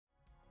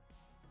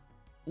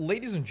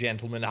Ladies and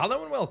gentlemen,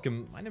 hello and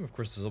welcome. My name, of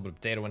course, is Little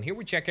Potato, and here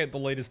we check out the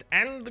latest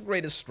and the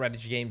greatest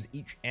strategy games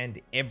each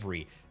and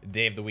every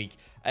day of the week.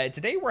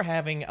 Today, we're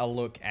having a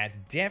look at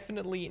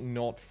Definitely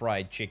Not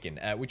Fried Chicken,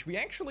 which we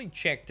actually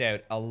checked out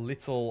a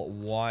little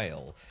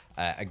while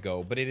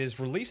ago, but it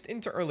is released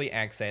into early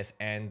access,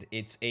 and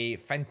it's a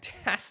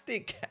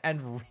fantastic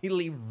and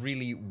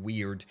really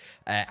weird,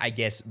 I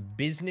guess,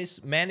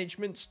 business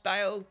management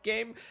style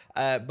game.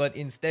 But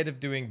instead of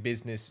doing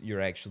business,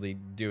 you're actually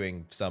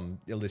doing some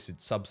illicit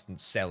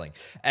substance selling.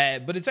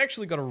 But it's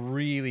actually got a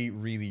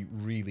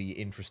really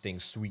interesting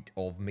suite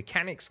of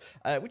mechanics,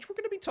 which we're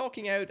going to be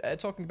talking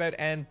about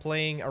and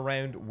playing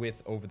around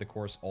with over the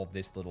course of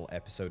this little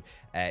episode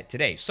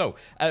today. So,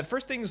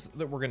 first things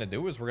that we're going to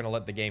do is we're going to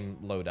let the game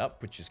load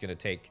up, which is going to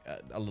take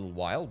a little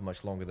while,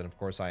 much longer than, of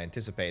course, I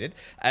anticipated.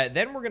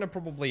 Then we're going to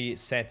probably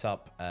set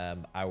up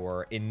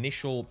our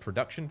initial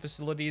production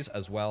facilities,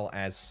 as well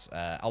as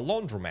a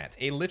laundromat,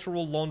 a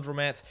literal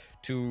laundromat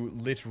to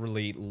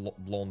literally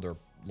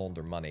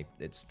launder money.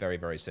 It's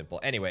very simple.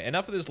 Anyway,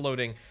 enough of this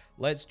loading.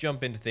 Let's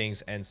jump into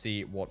things and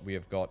see what we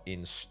have got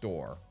in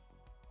store.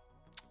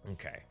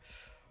 Okay.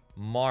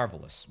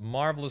 Marvelous.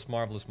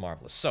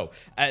 So,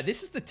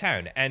 this is the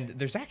town, and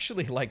there's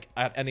actually, like,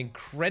 an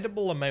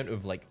incredible amount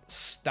of, like,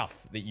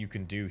 stuff that you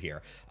can do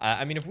here.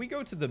 I mean, if we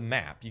go to the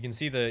map, you can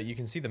see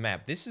the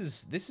map. This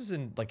is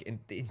the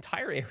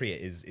entire area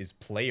is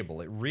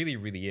playable. It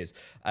really is.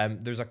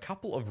 There's a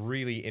couple of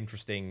really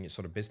interesting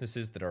sort of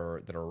businesses that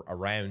are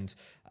around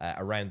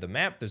the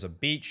map. There's a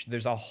beach.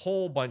 There's a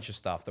whole bunch of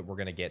stuff that we're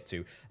gonna get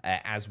to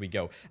as we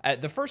go.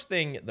 The first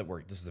thing that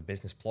this is a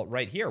business plot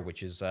right here,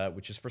 which is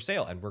for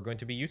sale, and we're going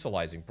to be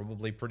utilizing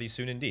probably pretty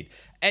soon indeed.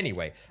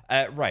 Anyway,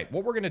 right,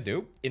 what we're going to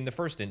do in the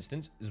first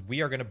instance is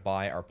we are going to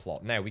buy our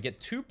plot. Now, we get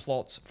 2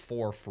 plots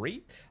for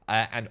free,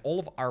 and all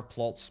of our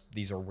plots,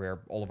 these are where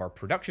all of our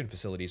production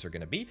facilities are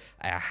going to be,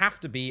 have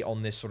to be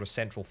on this sort of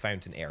central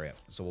fountain area.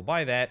 So we'll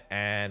buy that,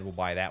 and we'll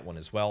buy that one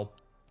as well.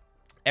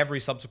 Every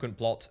subsequent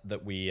plot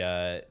that we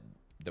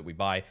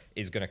buy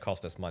is going to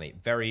cost us money.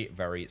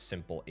 Very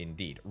simple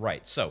indeed.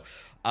 Right, so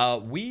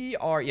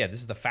this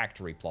is the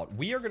factory plot.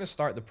 We are going to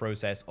start the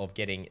process of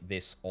getting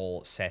this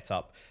all set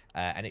up,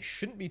 and it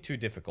shouldn't be too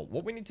difficult.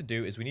 What we need to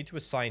do is we need to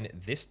assign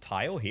this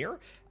tile here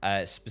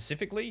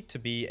specifically to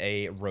be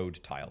a road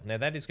tile. Now,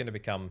 that is going to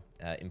become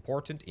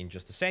important in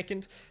just a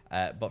second,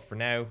 but for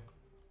now,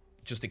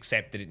 just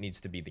accept that it needs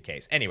to be the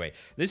case. Anyway,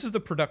 this is the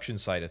production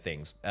side of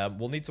things.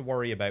 We'll need to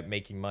worry about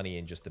making money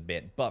in just a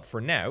bit, but for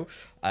now,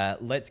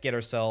 let's get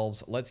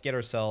ourselves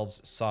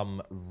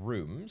some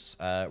rooms.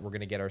 We're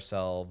gonna get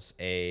ourselves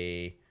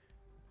a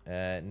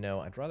no,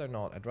 I'd rather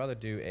not. I'd rather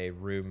do a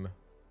room.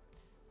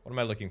 What am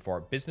I looking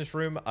for? Business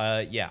room.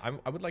 Yeah,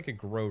 I would like a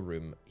grow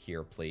room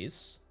here,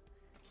 please.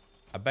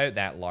 About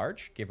that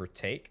large, give or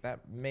take. That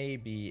may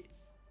be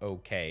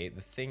okay. The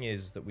thing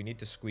is that we need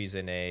to squeeze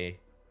in a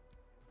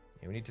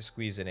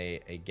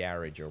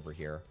garage over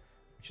here,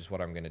 which is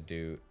what I'm going to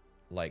do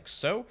like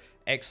so.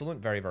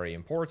 Excellent. Very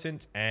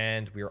important.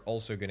 And we're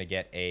also going to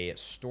get a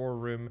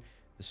storeroom.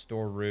 The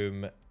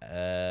storeroom,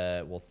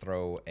 we'll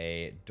throw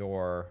a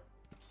door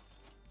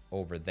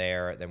over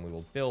there. Then we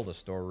will build a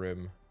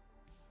storeroom.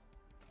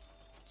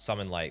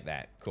 Something like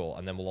that. Cool.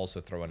 And then we'll also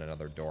throw in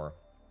another door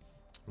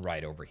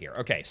right over here.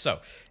 Okay, so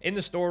in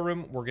the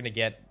storeroom, we're going to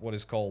get what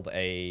is called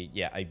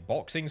a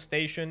boxing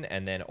station,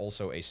 and then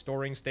also a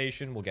storing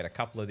station. We'll get a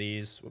couple of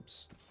these.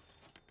 Whoops.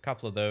 A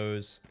couple of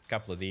those. A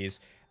couple of these.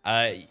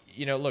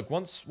 You know, look,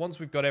 once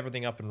we've got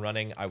everything up and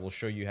running, I will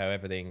show you how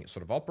everything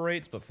sort of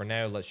operates, but for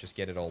now, let's just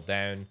get it all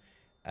down.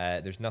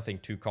 There's nothing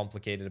too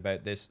complicated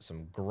about this.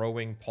 Some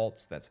growing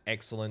pots. That's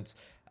excellent.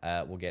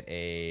 We'll get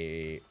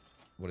a...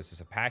 what is this,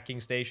 a packing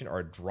station or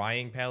a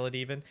drying pallet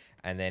even,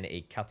 and then a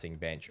cutting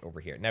bench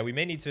over here. Now, we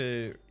may need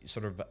to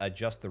sort of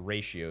adjust the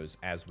ratios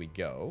as we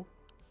go,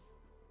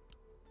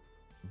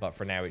 but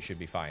for now, it should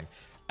be fine.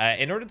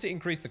 In order to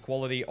increase the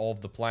quality of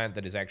the plant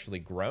that is actually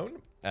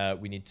grown,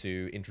 we need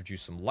to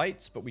introduce some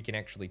lights, but we can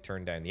actually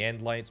turn down the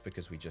end lights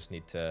because we just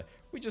need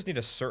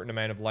a certain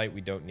amount of light. We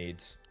don't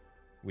need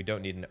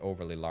an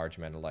overly large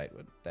amount of light.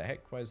 What the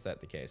heck? Why is that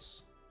the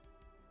case?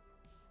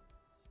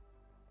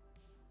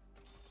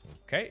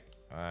 Okay.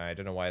 I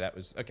don't know why that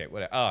was... okay,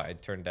 what? Oh, I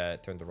turned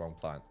the wrong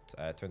plant.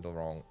 Turned the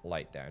wrong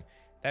light down.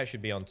 That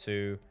should be on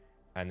 2,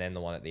 and then the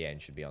one at the end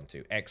should be on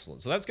 2.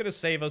 Excellent. So that's going to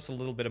save us a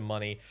little bit of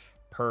money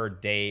per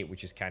day,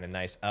 which is kind of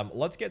nice.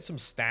 Let's get some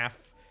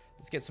staff.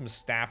 Let's get some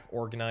staff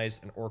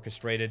organized and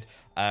orchestrated.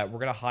 We're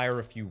going to hire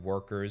a few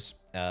workers.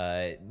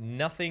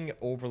 Nothing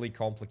overly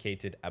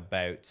complicated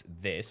about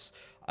this.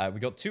 We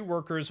got 2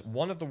 workers.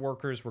 One of the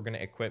workers we're going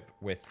to equip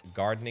with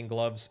gardening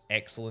gloves.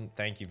 Excellent.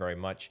 Thank you very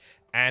much.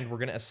 And we're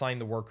going to assign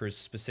the workers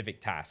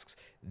specific tasks,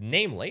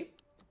 namely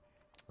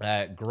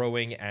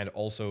growing and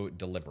also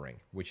delivering,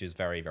 which is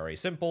very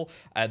simple.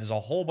 There's a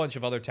whole bunch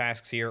of other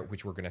tasks here,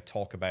 which we're going to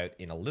talk about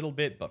in a little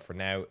bit, but for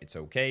now, it's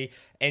okay.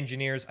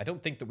 Engineers, I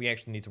don't think that we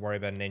actually need to worry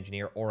about an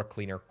engineer or a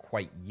cleaner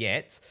quite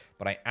yet,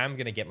 but I am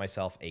going to get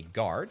myself a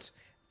guard,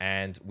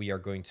 and we are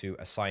going to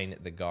assign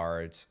the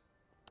guard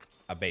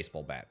a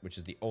baseball bat, which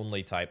is the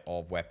only type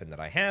of weapon that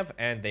I have,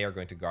 and they are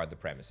going to guard the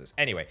premises.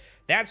 Anyway,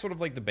 that's sort of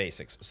like the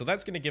basics. So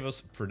that's going to give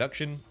us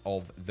production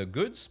of the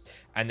goods,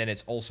 and then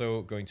it's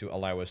also going to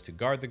allow us to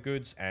guard the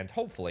goods, and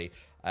hopefully,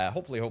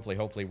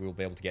 we'll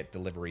be able to get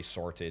delivery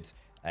sorted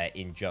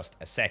in just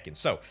a second.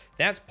 So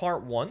that's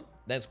part one.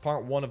 That's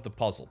part one of the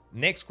puzzle.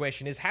 Next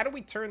question is, how do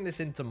we turn this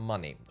into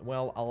money?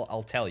 Well,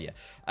 I'll tell you.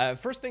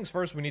 First things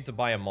first, we need to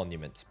buy a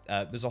monument.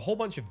 There's a whole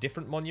bunch of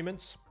different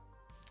monuments,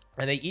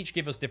 and they each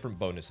give us different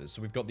bonuses.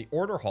 So we've got the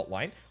order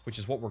hotline, which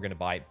is what we're going to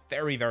buy.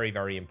 Very, very,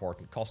 very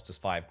important. Costs us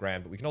 5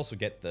 grand, but we can also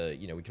get the,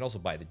 we can also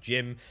buy the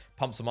gym,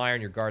 pump some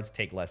iron, your guards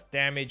take less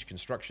damage,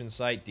 construction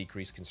site,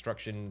 decrease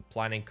construction,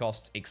 planning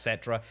costs,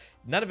 etc.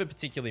 None of it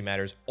particularly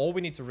matters. All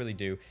we need to really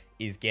do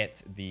is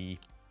get the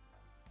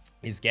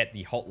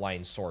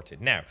hotline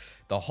sorted. Now,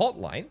 the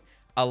hotline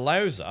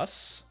allows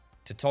us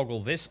to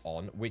toggle this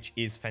on, which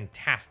is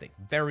fantastic.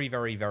 Very,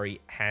 very, very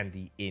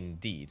handy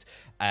indeed.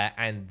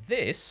 And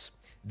this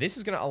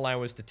is going to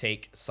allow us to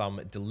take some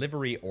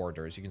delivery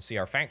orders. You can see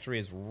our factory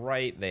is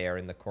right there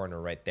in the corner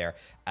right there.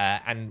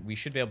 And we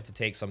should be able to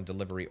take some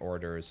delivery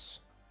orders.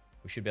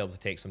 We should be able to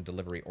take some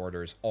delivery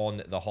orders on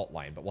the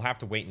hotline, but we'll have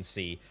to wait and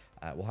see.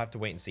 We'll have to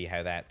wait and see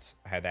how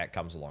that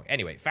comes along.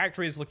 Anyway,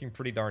 factory is looking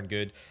pretty darn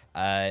good.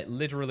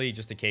 Literally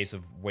just a case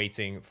of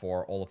waiting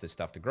for all of this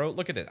stuff to grow.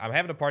 Look at it. I'm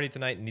having a party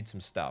tonight and need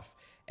some stuff.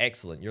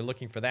 Excellent. You're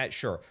looking for that?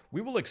 Sure.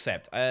 We will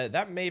accept.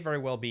 That may very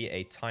well be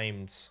a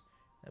timed...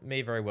 That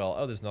may very well...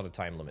 Oh, there's not a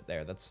time limit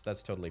there. That's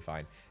totally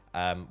fine.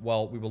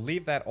 Well, we will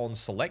leave that on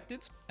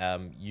selected.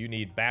 You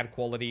need bad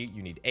quality.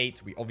 You need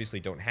 8. We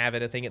obviously don't have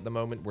anything at the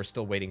moment. We're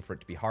still waiting for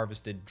it to be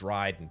harvested,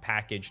 dried, and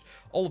packaged.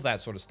 All of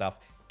that sort of stuff.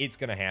 It's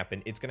going to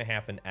happen. It's going to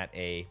happen at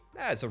a...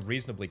 it's a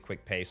reasonably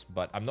quick pace,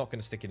 but I'm not going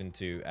to stick it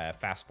into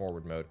fast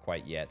forward mode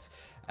quite yet.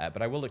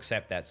 But I will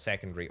accept that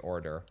secondary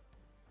order.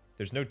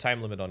 There's no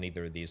time limit on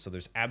either of these, so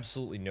there's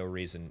absolutely no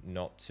reason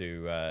not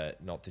to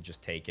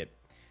just take it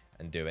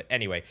and do it.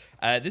 Anyway,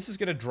 this is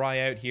going to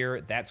dry out here.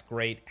 That's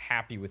great.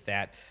 Happy with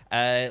that.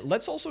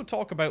 Let's also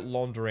talk about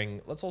laundering.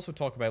 Let's also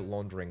talk about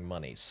laundering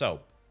money. So,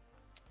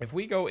 if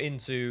we go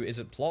into, is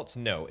it plots?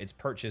 No, it's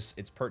purchase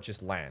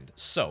land.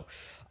 So,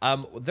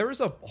 there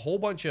is a whole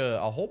bunch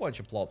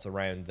of plots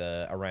around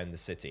the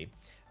city.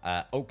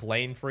 Oak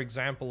Lane, for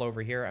example,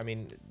 over here. I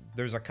mean,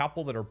 there's a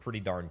couple that are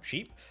pretty darn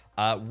cheap.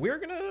 We're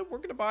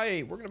gonna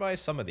buy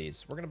some of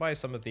these. We're gonna buy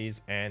some of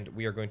these, and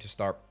we are going to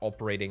start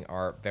operating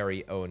our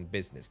very own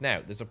business.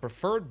 Now, there's a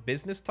preferred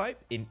business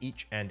type in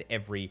each and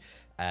every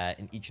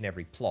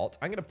plot.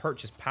 I'm gonna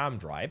purchase Palm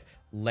Drive.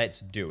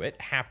 Let's do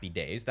it. Happy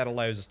days. That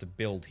allows us to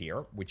build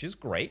here, which is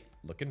great.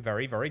 Looking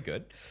very, very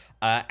good.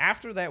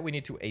 After that, we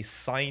need to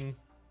assign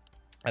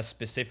a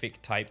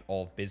specific type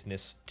of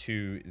business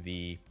to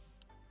the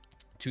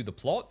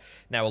plot.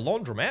 Now, a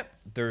laundromat,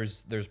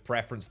 there's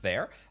preference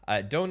there.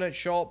 Donut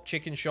shop,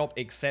 chicken shop,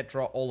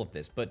 etc. All of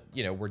this. But,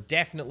 we're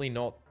definitely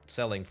not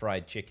selling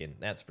fried chicken.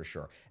 That's for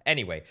sure.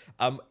 Anyway,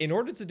 in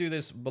order to do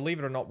this, believe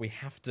it or not, we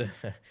have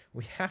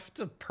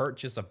to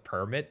purchase a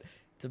permit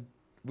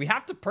to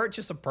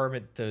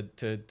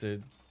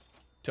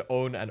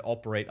own and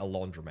operate a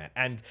laundromat.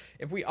 And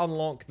if we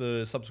unlock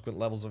the subsequent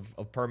levels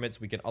of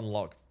permits, we can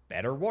unlock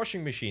better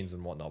washing machines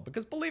and whatnot,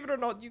 because believe it or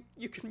not,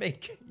 you can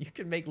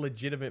make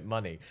legitimate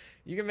money.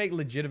 You can make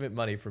legitimate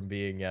money from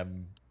being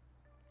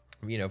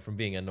from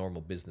being a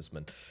normal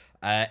businessman.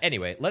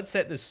 Anyway, let's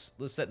set this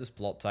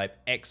plot type.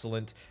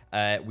 Excellent.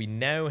 We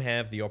now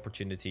have the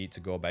opportunity to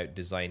go about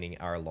designing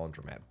our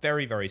laundromat.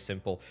 Very, very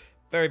simple.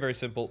 Very, very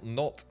simple.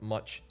 Not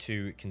much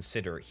to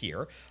consider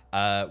here.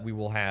 We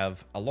will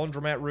have a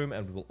laundromat room,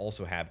 and we will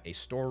also have a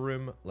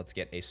storeroom. Let's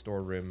get a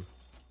storeroom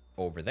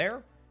over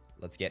there.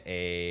 Let's get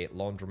a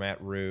laundromat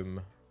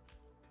room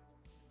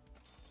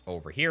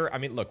over here. I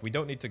mean, look, we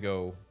don't need to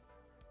go,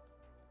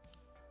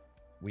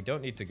 we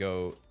don't need to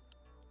go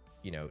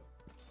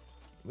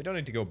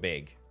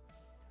big.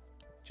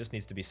 Just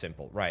needs to be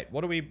simple. Right.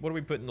 What do we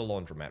put in the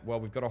laundromat?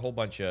 Well, we've got a whole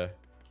bunch of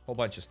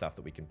stuff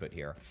that we can put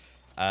here.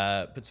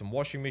 Put some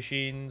washing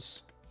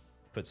machines,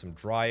 put some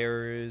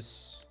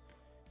dryers,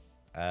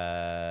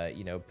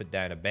 put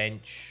down a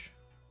bench.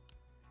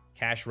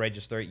 Cash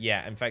register.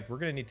 Yeah, in fact, we're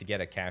going to need to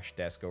get a cash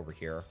desk over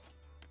here.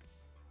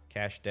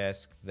 Cash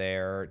desk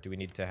there. Do we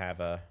need to have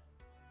a...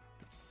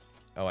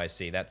 Oh, I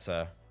see. That's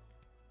a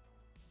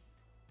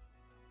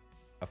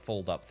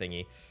fold-up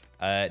thingy.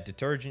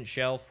 Detergent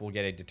shelf. We'll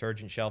get a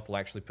detergent shelf. We'll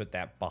actually put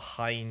that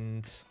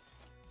behind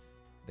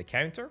the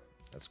counter.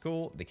 That's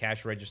cool. The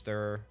cash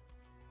register.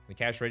 The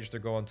cash register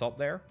go on top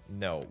there?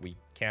 No, we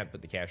can't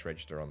put the cash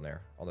register on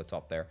there. On the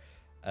top there.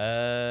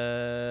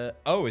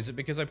 Oh, is it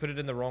because I put it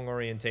in the wrong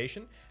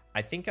orientation?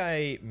 I think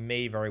I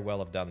may very well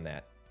have done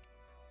that.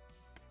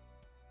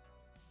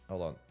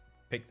 Hold on.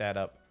 Pick that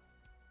up.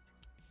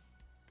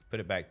 Put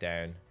it back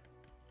down.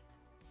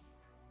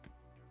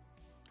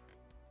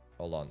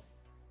 Hold on.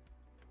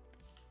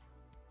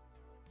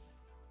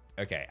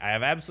 Okay, I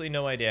have absolutely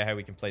no idea how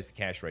we can place the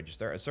cash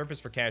register. A surface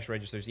for cash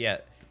registers. Yeah,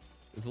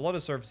 there's a lot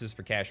of surfaces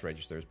for cash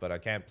registers, but I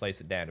can't place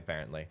it down,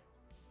 apparently.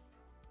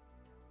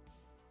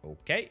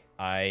 Okay,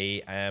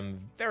 I am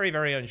very,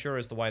 very unsure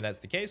as to why that's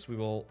the case. We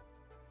will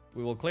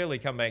clearly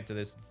come back to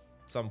this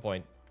at some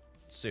point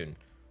soon.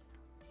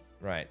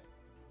 Right.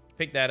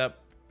 Pick that up.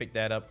 Pick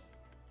that up.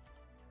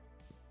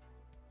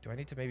 Do I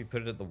need to maybe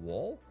put it at the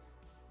wall?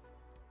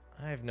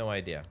 I have no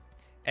idea.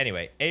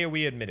 Anyway,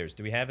 AoE emitters.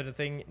 Do we have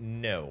anything?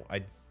 No.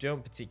 I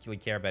don't particularly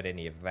care about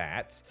any of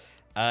that.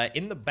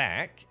 In the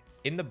back,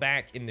 in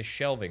the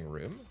shelving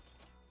room.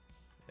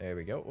 There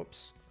we go.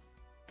 Whoops.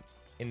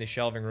 In the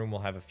shelving room,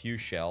 we'll have a few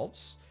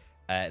shelves.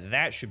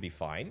 That should be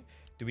fine.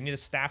 Do we need a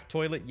staff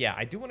toilet? Yeah,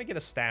 I do want to get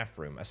a staff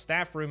room. A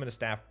staff room and a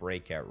staff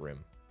breakout room.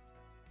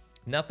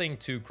 Nothing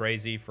too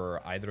crazy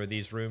for either of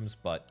these rooms,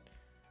 but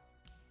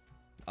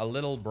a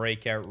little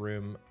breakout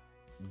room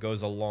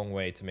goes a long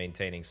way to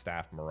maintaining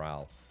staff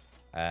morale.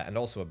 And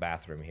also a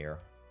bathroom here.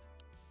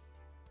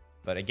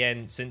 But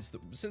again, since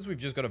we've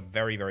just got a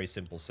very, very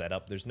simple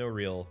setup, there's no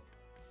real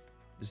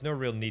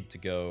need to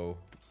go,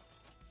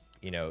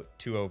 you know,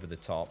 too over the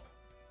top.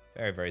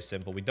 Very, very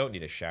simple. We don't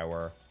need a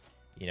shower,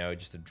 you know,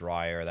 just a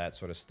dryer, that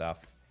sort of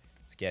stuff.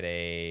 Let's get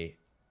a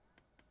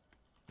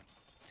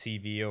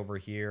TV over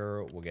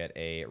here. We'll get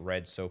a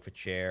red sofa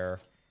chair.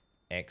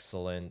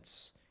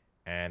 Excellent.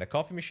 And a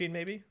coffee machine,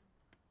 maybe?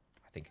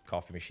 I think a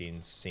coffee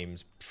machine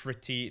seems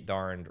pretty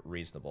darned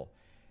reasonable.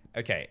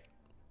 Okay.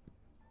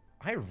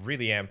 I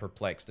really am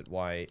perplexed at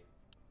why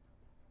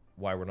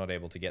we're not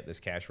able to get this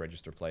cash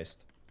register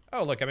placed.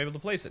 Oh, look, I'm able to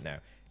place it now.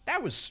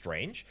 That was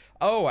strange.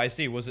 Oh, I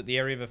see. Was it the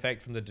area of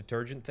effect from the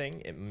detergent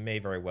thing? It may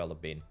very well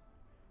have been.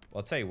 Well,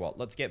 I'll tell you what.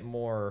 Let's get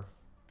more...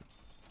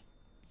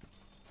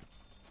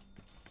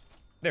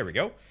 There we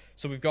go.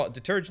 So we've got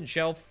detergent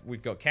shelf.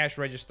 We've got cash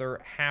register.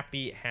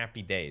 Happy,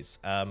 happy days.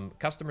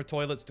 Customer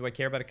toilets. Do I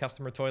care about a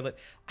customer toilet?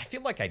 I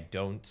feel like I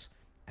don't.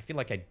 I feel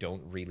like I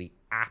don't really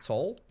at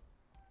all.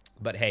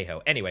 But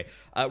hey-ho. Anyway,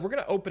 we're going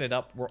to open it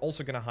up. We're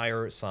also going to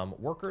hire some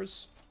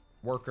workers.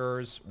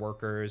 Workers. We're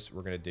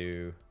going to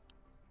do...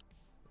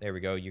 There we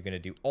go. You're going to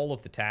do all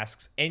of the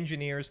tasks.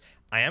 Engineers.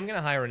 I am going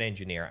to hire an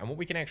engineer. And what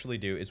we can actually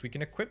do is we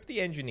can equip the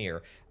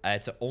engineer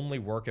to only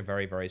work a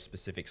very, very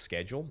specific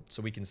schedule.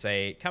 So we can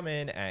say, come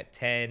in at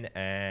 10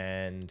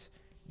 and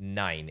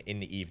 9 in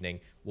the evening.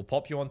 We'll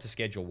pop you onto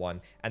schedule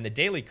 1. And the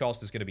daily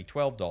cost is going to be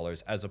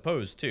 $12 as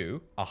opposed to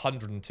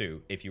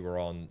 102 if you were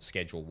on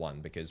schedule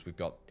 1. Because we've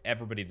got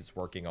everybody that's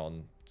working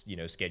on, you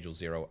know, schedule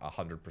 0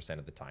 100%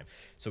 of the time.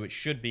 So it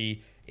should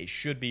be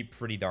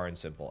pretty darn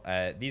simple.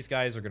 These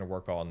guys are going to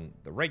work on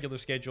the regular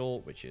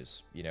schedule, which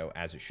is, you know,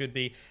 as it should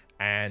be.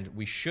 And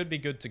we should be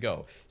good to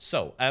go.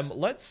 So,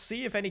 let's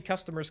see if any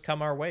customers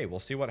come our way. We'll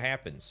see what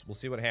happens. We'll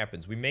see what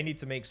happens. We may need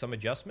to make some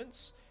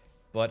adjustments,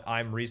 but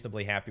I'm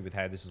reasonably happy with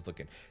how this is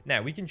looking.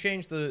 Now, we can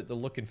change the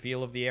look and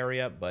feel of the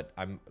area, but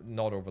I'm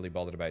not overly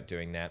bothered about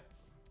doing that.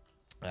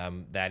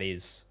 That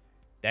is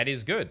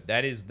good.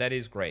 That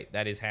is great.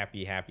 That is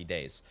happy, happy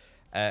days.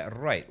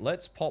 Right,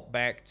 let's pop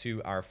back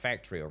to our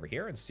factory over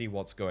here and see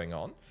what's going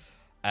on.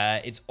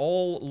 It's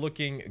all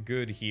looking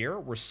good here.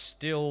 We're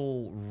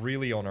still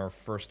really on our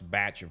first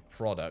batch of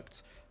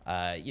product.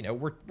 You know,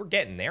 we're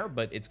getting there,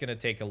 but it's gonna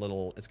take a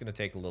little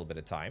bit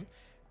of time.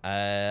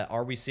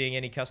 Are we seeing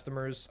any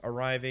customers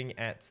arriving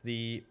at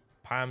the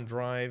Palm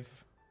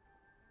Drive?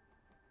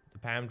 The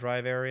Palm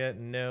Drive area?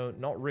 No,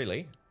 not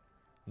really.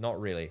 Not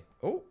really.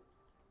 Oh.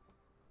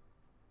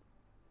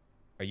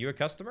 Are you a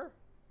customer?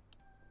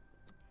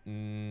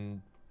 You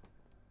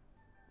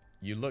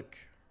look...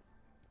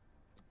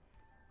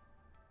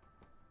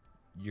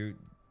 You're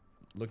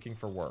looking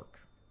for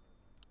work.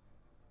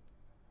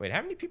 Wait,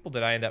 how many people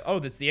did I end up... Oh,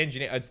 that's the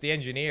engineer. It's the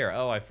engineer.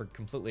 Oh, I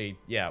completely...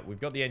 Yeah,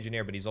 we've got the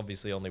engineer, but he's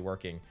obviously only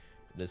working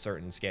the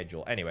certain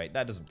schedule. Anyway,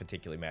 that doesn't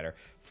particularly matter.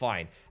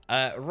 Fine.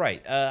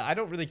 Right. I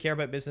don't really care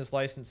about business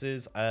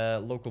licenses,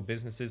 local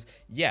businesses.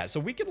 Yeah,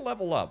 so we can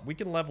level up. We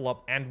can level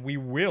up, and we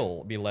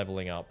will be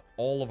leveling up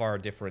all of our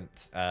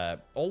different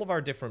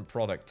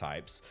product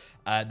types.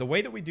 The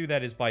way that we do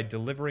that is by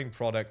delivering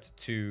product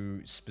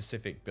to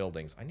specific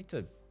buildings. I need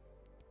to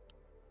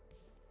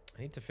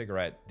figure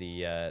out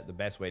the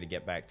best way to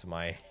get back to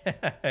my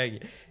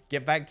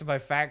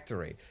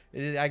factory.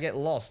 I get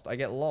lost. I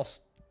get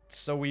lost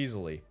so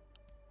easily.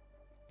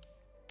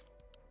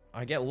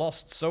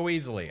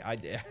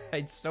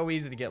 It's so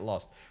easy to get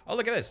lost. Oh,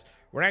 look at this.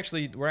 We're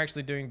actually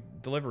doing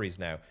deliveries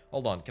now.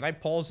 Hold on. Can I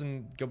pause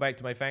and go back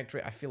to my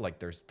factory? I feel like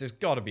there's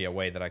got to be a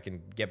way that I can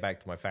get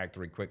back to my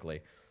factory quickly.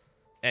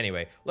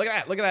 Anyway, look at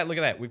that, look at that, look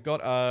at that. We've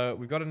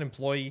got an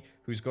employee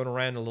who's going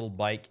around a little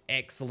bike.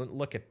 Excellent.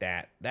 Look at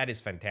that. That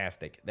is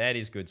fantastic. That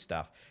is good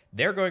stuff.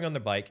 They're going on the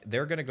bike.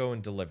 They're going to go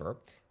and deliver.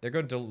 They're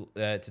going to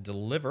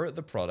deliver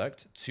the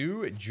product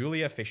to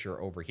Julia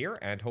Fisher over here,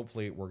 and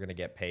hopefully we're going to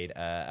get paid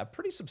a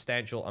pretty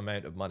substantial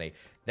amount of money.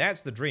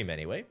 That's the dream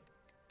anyway.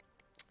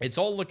 It's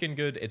all looking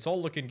good. It's all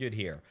looking good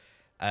here.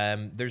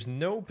 There's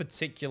no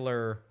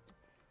particular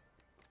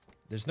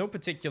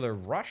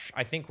rush.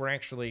 I think we're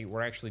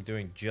actually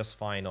doing just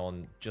fine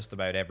on just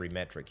about every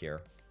metric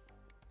here.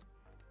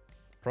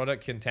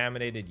 Product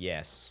contaminated,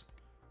 yes.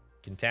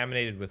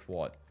 Contaminated with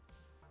what?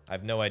 I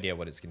have no idea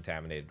what it's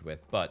contaminated with,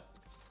 but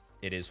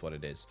it is what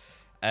it is.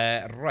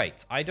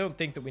 Right. I don't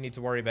think that we need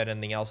to worry about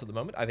anything else at the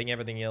moment. I think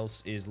everything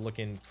else is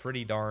looking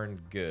pretty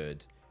darn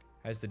good.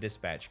 How's the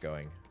dispatch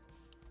going?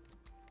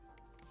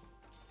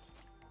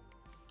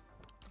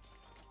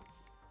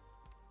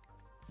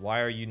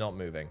 Why are you not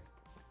moving?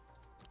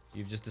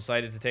 You've just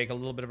decided to take a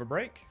little bit of a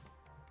break?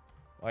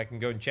 Well, I can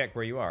go and check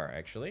where you are,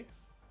 actually.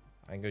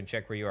 I can go and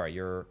check where you are.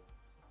 You're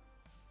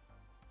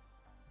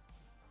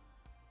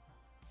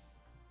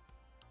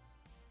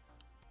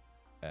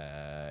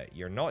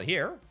not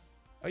here.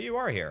 Oh, you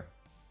are here.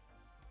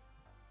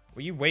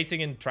 Were you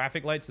waiting in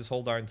traffic lights this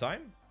whole darn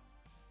time?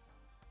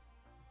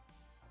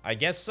 I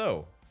guess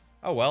so.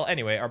 Oh, well,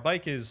 anyway, our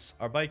bike is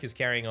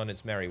carrying on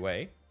its merry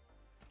way.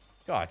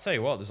 God, I tell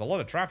you what, there's a lot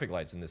of traffic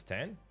lights in this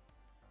town.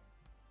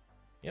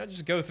 You know,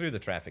 just go through the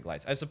traffic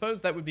lights. I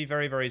suppose that would be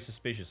very, very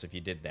suspicious if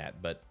you did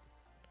that, but...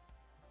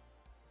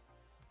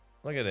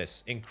 Look at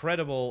this.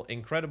 Incredible,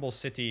 incredible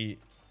city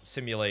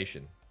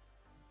simulation.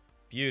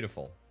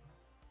 Beautiful.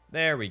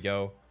 There we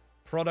go.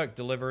 Product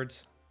delivered.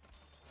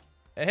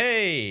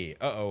 Hey!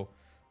 Uh-oh.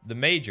 The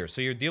Major.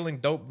 So you're dealing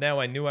dope now.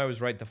 I knew I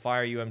was right to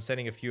fire you. I'm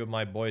sending a few of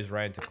my boys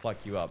around to cluck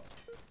you up.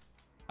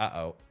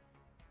 Uh-oh.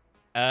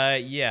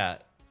 Yeah.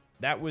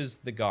 That was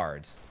the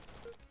guard.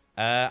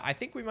 I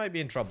think we might be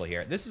in trouble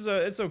here.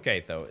 It's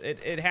okay, though.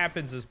 It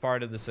happens as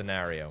part of the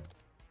scenario.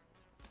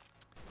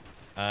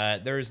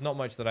 There is not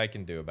much that I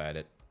can do about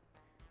it.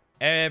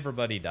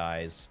 Everybody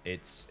dies.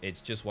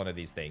 It's just one of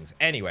these things.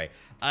 Anyway,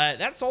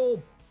 that's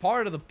all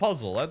part of the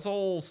puzzle. That's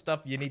all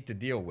stuff you need to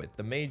deal with.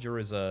 The Major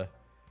is a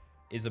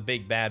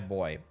big bad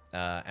boy,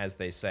 as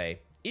they say.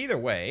 Either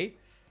way,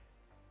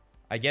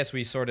 I guess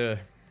we sort of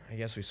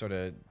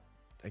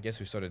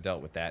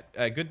dealt with that.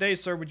 Good day,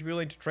 sir. Would you be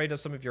willing to trade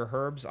us some of your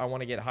herbs? I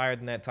want to get higher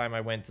than that time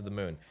I went to the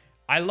moon.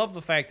 I love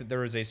the fact that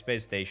there is a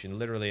space station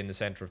literally in the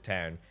center of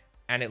town,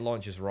 and it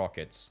launches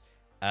rockets.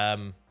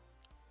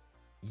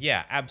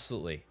 Yeah,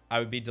 absolutely. I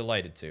would be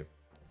delighted to.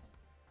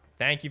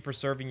 Thank you for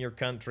serving your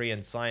country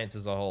and science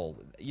as a whole.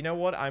 You know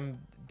what? I'm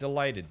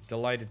delighted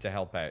to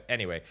help out.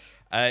 Anyway,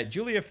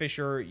 Julia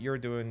Fisher,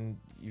 you've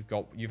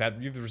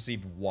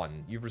received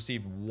one. You've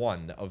received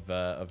one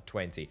of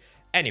 20.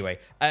 Anyway,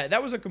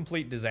 that was a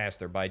complete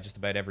disaster by just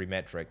about every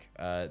metric.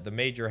 The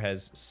Major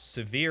has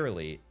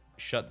severely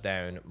shut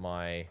down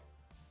my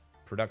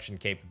production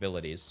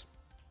capabilities.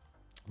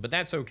 But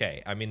that's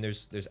okay. I mean,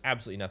 there's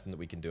absolutely nothing that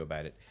we can do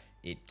about it.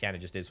 It kind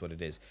of just is what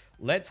it is.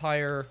 Let's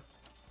hire...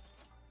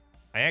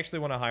 I actually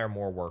want to hire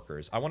more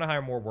workers. I want to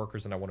hire more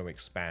workers and I want to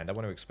expand. I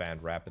want to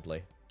expand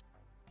rapidly.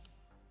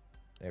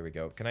 There we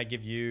go. Can I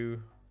give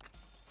you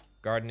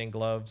gardening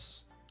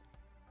gloves?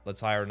 Let's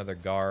hire another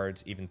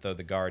guard, even though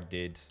the guard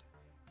did...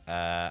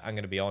 I'm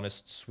going to be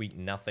honest, sweet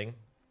nothing.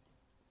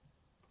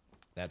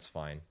 That's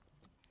fine.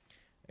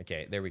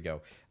 Okay, there we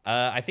go.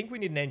 I think we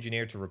need an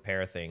engineer to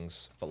repair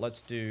things, but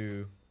let's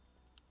do...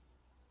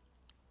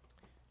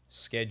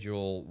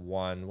 Schedule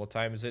 1. What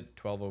time is it?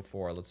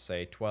 12:04. Let's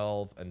say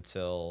 12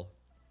 until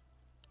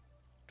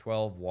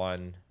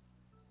 12:01.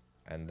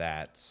 And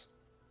that.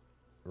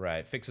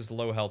 Right. Fixes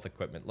low health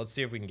equipment. Let's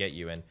see if we can get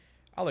you in.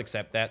 I'll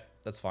accept that.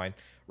 That's fine.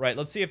 Right.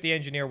 Let's see if the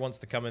engineer wants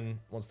to come and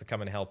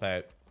help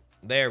out.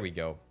 There we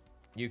go.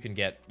 You can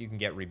get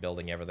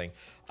rebuilding everything.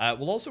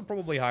 We'll also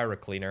probably hire a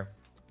cleaner.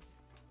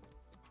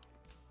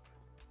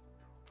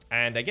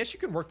 And I guess you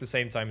can work the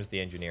same time as the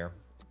engineer.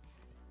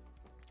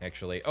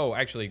 Actually,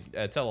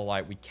 tell a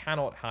lie. We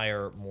cannot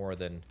hire more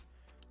than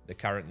the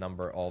current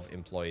number of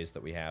employees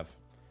that we have.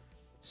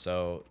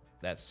 So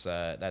that's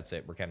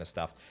it. We're kind of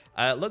stuffed.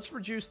 Let's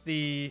reduce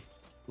the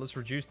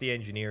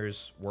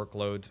engineer's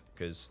workload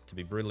because, to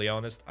be brutally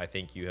honest, I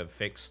think you have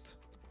fixed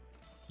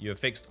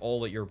all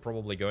that you're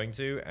probably going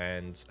to,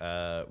 and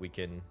we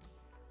can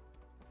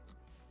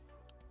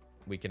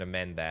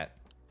amend that.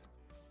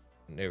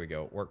 There we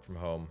go. Work from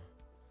home.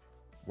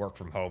 Work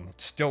from home.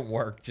 Just don't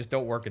work. Just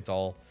don't work at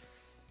all.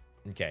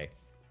 Okay.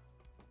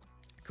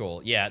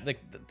 Cool. Yeah.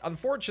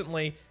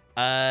 Unfortunately,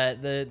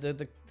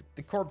 the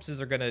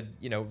corpses are gonna,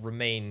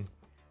 remain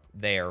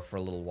there for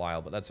a little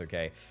while, but that's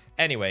okay.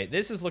 Anyway,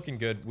 this is looking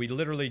good. We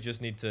literally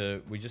just need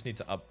to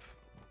up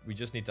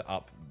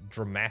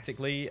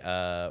dramatically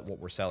what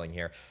we're selling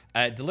here.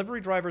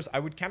 Delivery drivers. I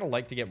would kind of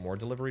like to get more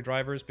delivery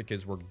drivers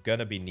because we're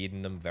gonna be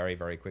needing them very,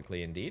 very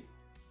quickly indeed.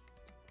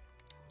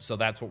 So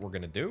that's what we're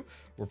gonna do.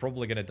 We're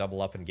probably gonna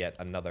double up and get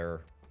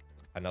another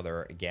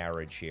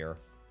garage here.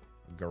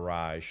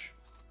 Garage.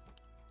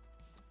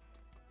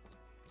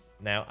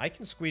 Now, I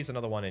can squeeze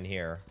another one in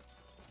here.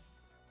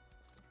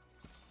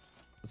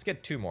 Let's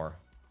get 2 more.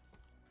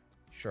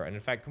 Sure, and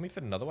in fact, can we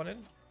fit another one in?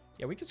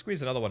 Yeah, we could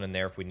squeeze another one in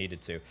there if we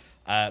needed to.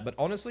 But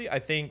honestly, I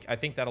think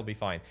that'll be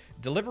fine.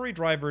 Delivery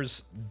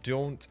drivers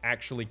don't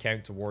actually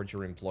count towards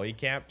your employee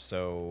cap,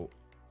 so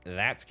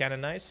that's kind of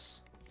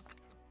nice.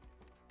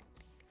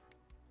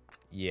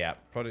 Yeah,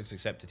 products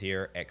accepted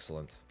here.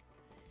 Excellent.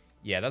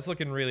 Yeah, that's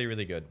looking really,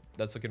 really good.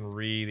 That's looking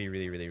really,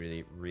 really, really,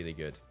 really, really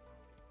good.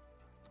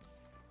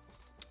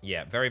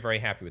 Yeah, very, very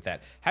happy with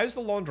that. How's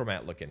the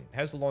laundromat looking?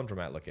 How's the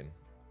laundromat looking?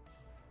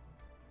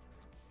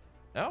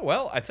 Oh,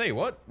 well, I tell you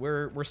what.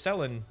 We're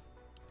selling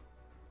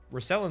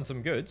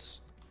some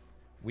goods.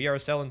 We are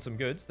selling some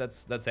goods.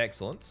 That's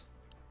excellent.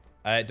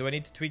 Do I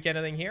need to tweak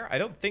anything here? I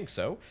don't think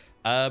so.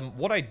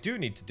 What I do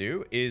need to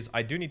do is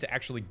I do need to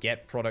actually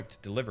get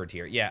product delivered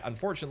here. Yeah,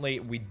 unfortunately,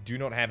 we do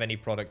not have any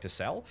product to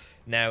sell.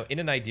 Now, in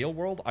an ideal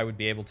world, I would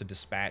be able to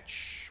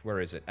dispatch... Where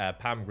is it?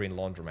 Palm Green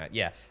Laundromat.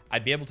 Yeah,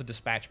 I'd be able to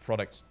dispatch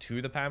products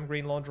to the Palm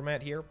Green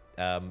Laundromat here.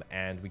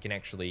 And we can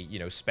actually, you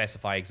know,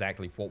 specify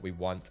exactly what we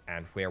want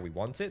and where we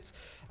want it.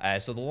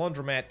 So the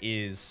Laundromat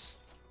is...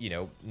 you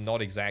know,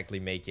 not exactly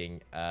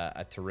making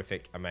a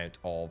terrific amount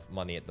of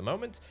money at the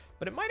moment,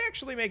 but it might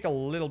actually make a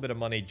little bit of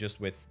money just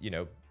with, you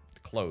know,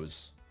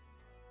 clothes.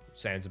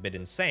 Sounds a bit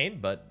insane,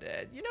 but,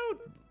 you know,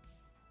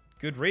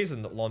 good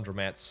reason that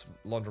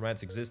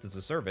laundromats exist as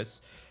a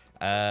service,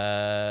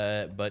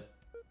 but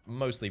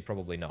mostly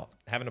probably not.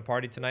 Having a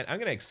party tonight, I'm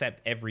going to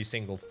accept every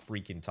single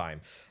freaking time.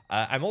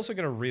 I'm also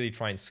going to really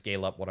try and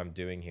scale up what I'm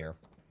doing here.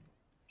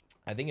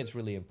 I think it's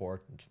really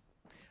important.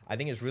 I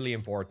think it's really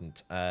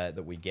important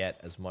that we get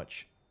as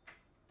much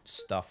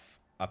stuff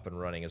up and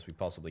running as we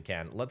possibly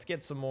can. Let's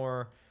get some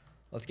more.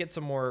 Let's get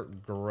some more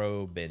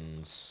grow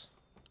bins.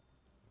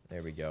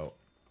 There we go.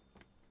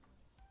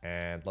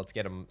 And let's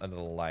get them under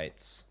the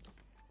lights.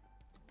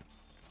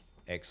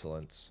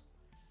 Excellent.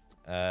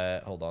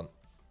 Hold on.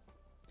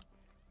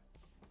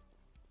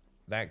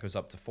 That goes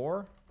up to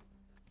 4.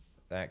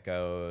 That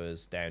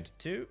goes down to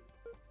 2.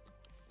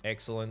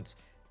 Excellent.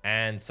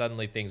 And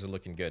suddenly things are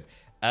looking good.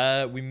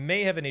 We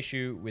may have an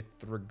issue with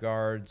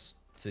regards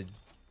to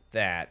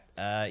that.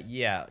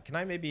 Yeah, can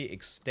I maybe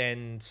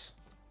extend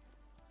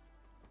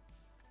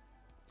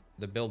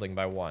the building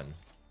by 1?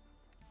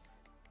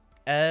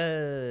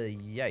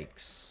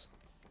 Yikes.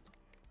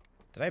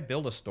 Did I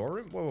build a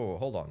storeroom? Whoa, whoa, whoa,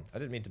 hold on. I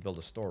didn't mean to build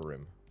a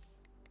storeroom.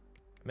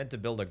 I meant to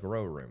build a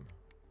grow room.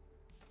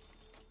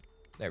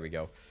 There we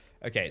go.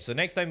 Okay, so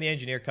next time the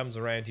engineer comes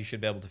around, he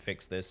should be able to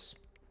fix this.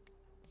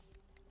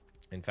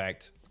 In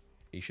fact,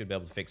 he should be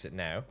able to fix it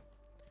now.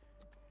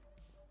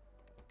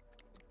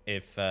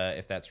 If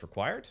that's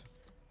required.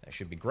 That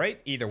should be great.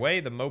 Either way,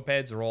 the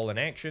mopeds are all in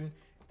action.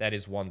 That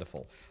is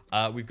wonderful.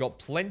 We've got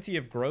plenty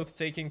of growth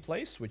taking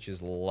place, which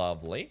is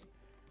lovely.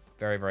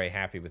 Very, very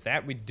happy with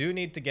that. We do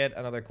need to get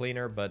another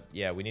cleaner, but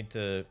yeah, we need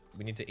to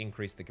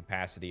increase the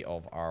capacity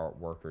of our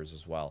workers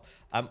as well.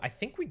 I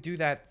think we do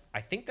that. I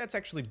think that's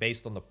actually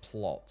based on the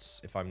plots,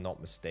 if I'm not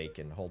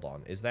mistaken. Hold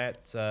on. Is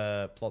that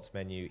plots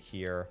menu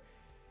here?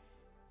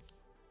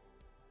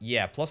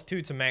 Yeah,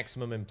 +2 to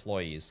maximum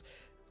employees.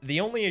 The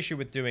only issue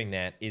with doing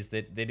that is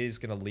that it is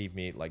going to leave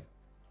me, like,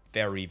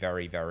 very,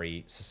 very,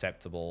 very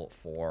susceptible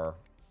for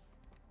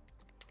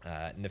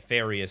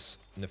nefarious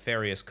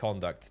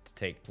conduct to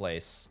take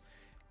place.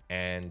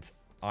 And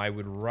I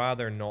would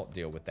rather not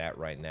deal with that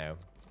right now.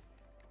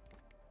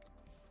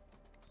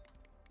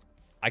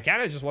 I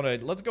kind of just want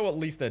to... Let's go at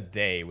least a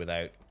day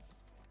without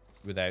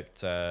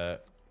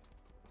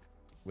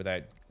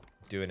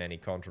doing any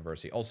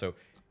controversy. Also,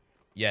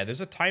 yeah,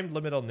 there's a time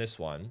limit on this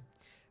one.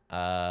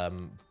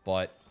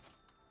 But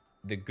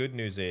the good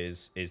news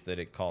is that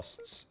it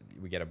costs...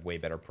 We get a way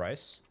better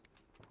price.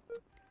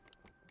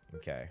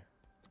 Okay.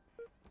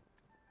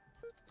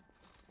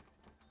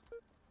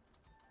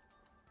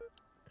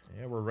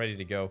 Yeah, we're ready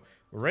to go.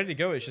 We're ready to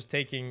go. It's just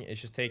taking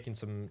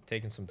some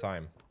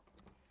time.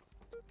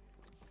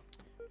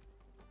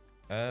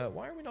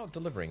 Why are we not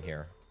delivering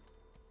here?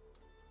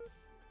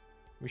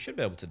 We should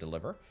be able to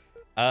deliver.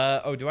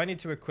 Oh, do I need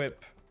to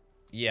equip?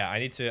 Yeah, I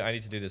need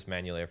to do this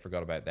manually. I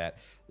forgot about that.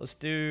 Let's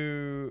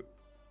do...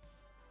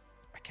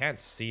 I can't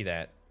see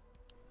that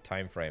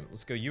time frame.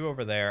 Let's go you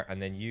over there, and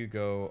then you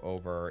go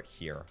over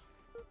here.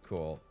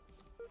 Cool.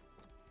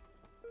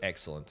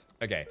 Excellent.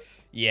 Okay.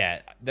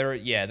 Yeah, there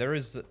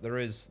is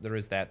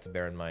that to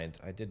bear in mind.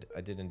 I did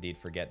indeed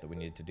forget that we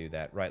needed to do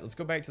that. Right, let's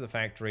go back to the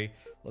factory.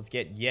 Let's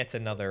get yet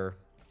another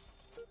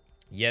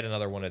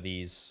one of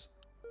these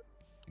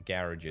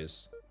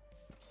garages.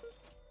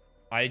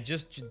 I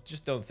just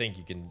don't think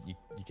you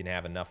can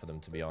have enough of them,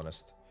 to be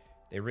honest.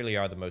 They really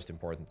are the most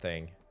important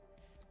thing.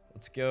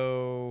 Let's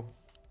go.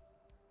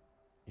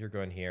 You're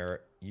going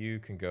here. You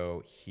can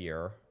go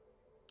here.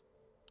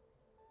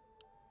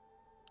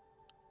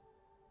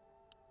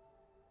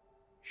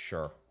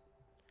 Sure.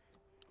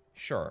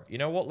 Sure. You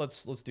know what?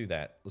 Let's do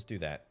that. Let's do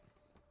that.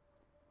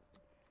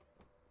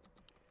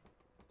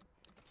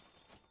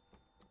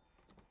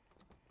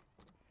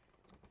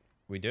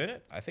 We doing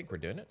it? I think we're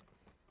doing it.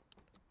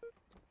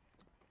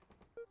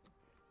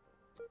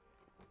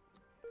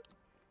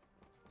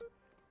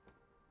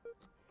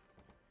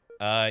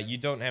 You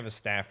don't have a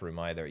staff room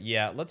either.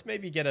 Yeah, let's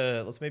maybe get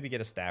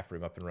a staff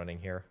room up and running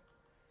here.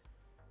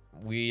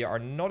 We are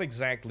not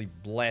exactly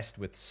blessed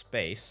with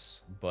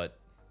space, but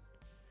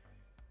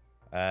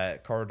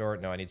corridor.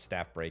 No, I need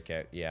staff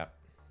breakout. Yeah.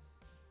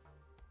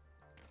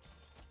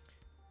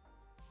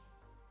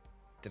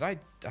 Did I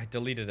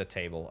deleted a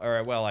table?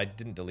 Or well, I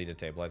didn't delete a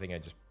table. I think I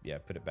just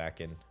put it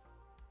back in.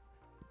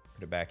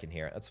 Put it back in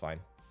here. That's fine.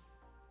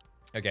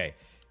 Okay,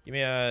 give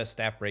me a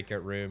staff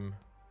breakout room.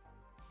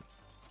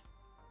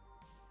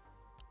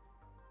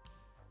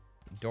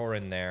 Door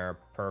in there.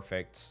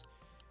 Perfect.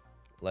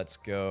 Let's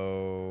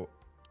go...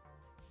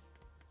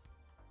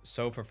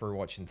 Sofa for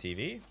watching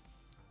TV.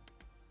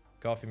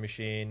 Coffee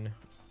machine.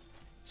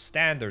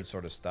 Standard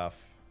sort of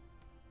stuff.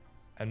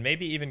 And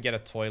maybe even get a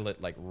toilet,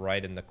 like,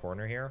 right in the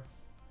corner here.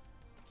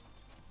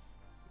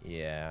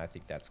 Yeah, I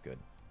think that's good.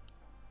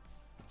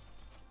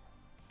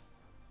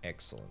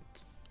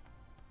 Excellent.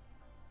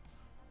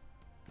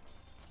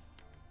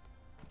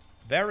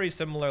 Very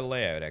similar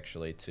layout,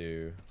 actually,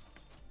 to...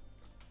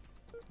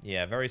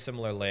 Yeah, very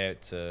similar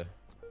layout to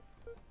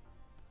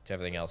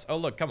everything else. Oh,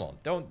 look, come on.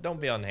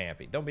 Don't be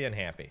unhappy. Don't be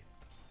unhappy.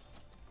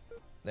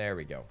 There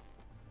we go.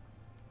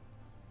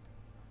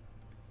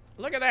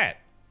 Look at that.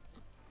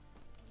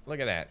 Look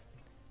at that.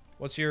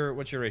 What's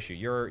your issue?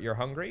 You're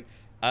hungry?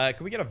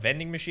 Can we get a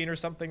vending machine or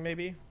something,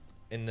 maybe?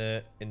 In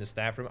the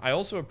staff room. I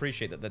also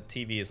appreciate that the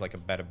TV is like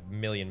about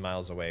 1,000,000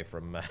 miles away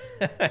from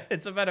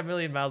it's about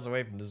 1,000,000 miles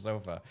away from the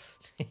sofa.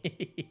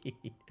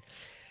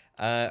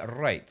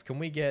 Right. Can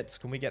we get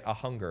a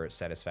hunger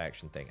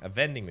satisfaction thing? A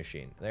vending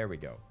machine. There we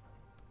go.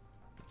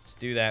 Let's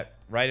do that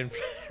right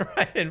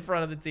in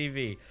front of the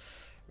TV.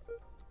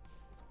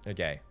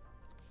 Okay.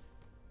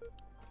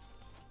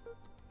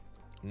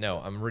 No,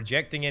 I'm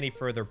rejecting any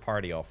further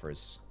party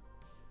offers.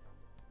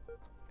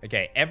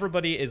 Okay,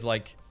 everybody is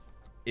like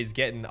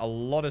getting a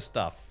lot of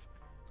stuff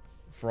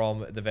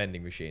from the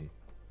vending machine.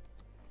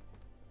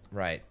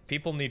 Right.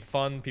 People need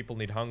fun. People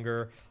need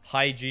hunger.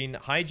 Hygiene.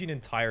 Hygiene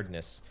and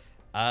tiredness.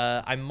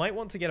 I might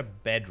want to get a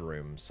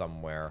bedroom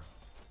somewhere.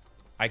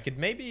 I could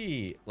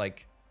maybe,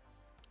 like...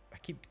 I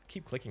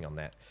keep clicking on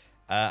that.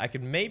 I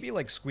could maybe,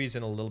 like, squeeze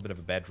in a little bit of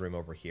a bedroom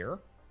over here.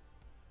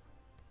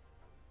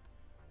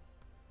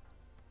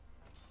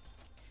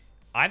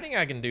 I think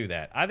I can do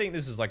that. I think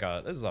this is like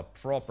a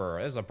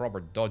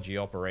proper dodgy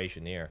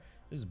operation here.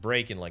 This is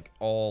breaking like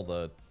all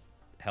the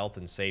health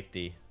and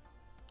safety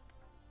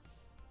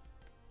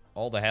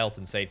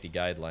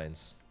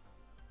guidelines.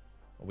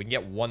 We can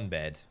get one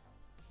bed.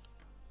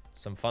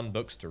 Some fun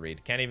books to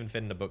read. Can't even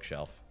fit in a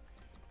bookshelf.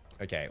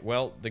 Okay,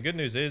 well, the good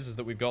news is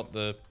that we got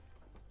a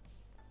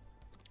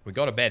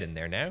bed in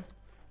there now.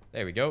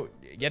 There we go.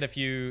 Get a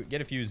few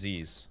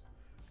Z's.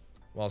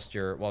 Whilst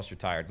you're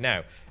tired.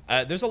 Now,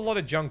 there's a lot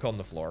of junk on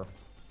the floor.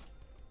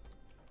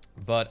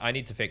 But I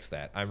need to fix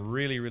that. I'm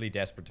really, really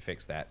desperate to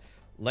fix that.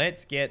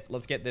 Let's get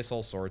this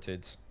all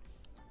sorted.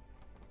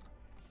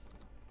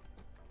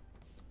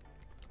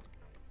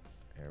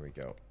 There we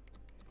go.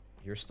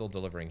 You're still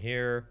delivering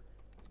here.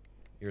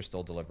 You're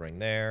still delivering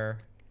there.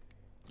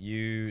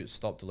 You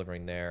stop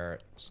delivering there.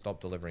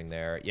 Stop delivering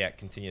there. Yeah,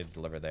 continue to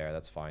deliver there.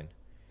 That's fine.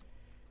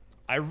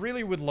 I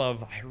really would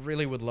love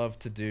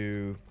to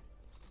do...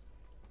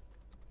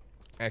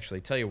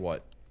 Actually, tell you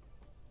what.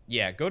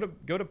 Yeah, go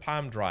to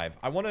Palm Drive.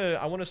 I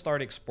wanna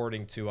start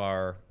exporting to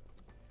our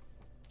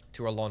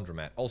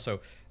laundromat.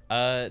 Also,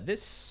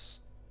 this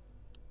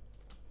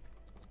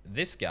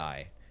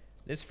guy,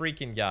 this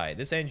freaking guy,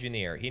 this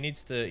engineer, he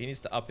needs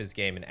to up his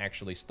game and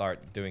actually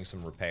start doing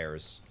some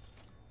repairs.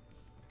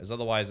 Because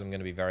otherwise, I'm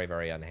gonna be very,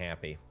 very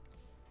unhappy.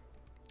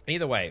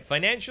 Either way,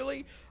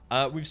 financially,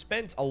 we've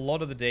spent a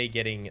lot of the day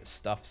getting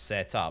stuff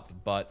set up,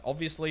 but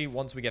obviously,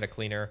 once we get a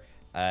cleaner,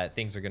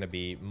 things are going to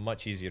be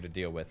much easier to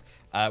deal with.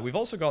 We've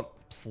also got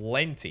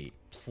plenty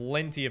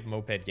of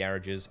moped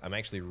garages. I'm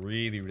actually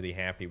really, really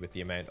happy with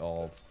the amount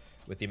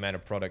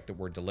of product that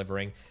we're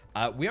delivering.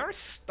 We are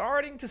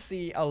starting to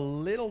see a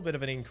little bit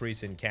of an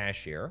increase in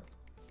cash here.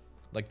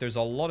 Like, there's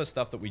a lot of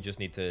stuff that we just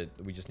need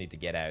to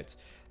get out.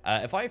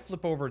 If I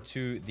flip over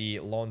to the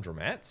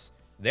laundromat,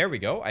 there we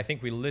go. I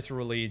think we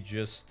literally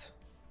just...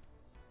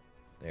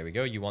 There we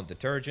go. You want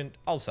detergent?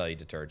 I'll sell you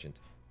detergent.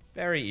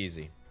 Very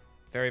easy.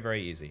 Very,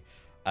 very easy.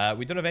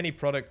 We don't have any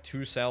product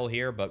to sell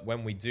here, but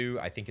when we do,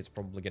 I think it's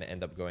probably going to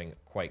end up going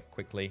quite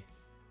quickly,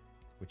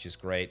 which is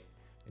great.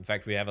 In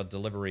fact, we have a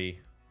delivery.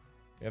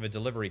 We have a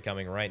delivery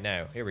coming right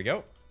now. Here we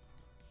go.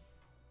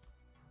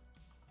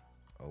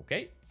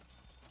 Okay.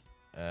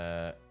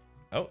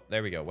 Oh,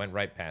 there we go. Went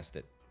right past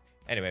it.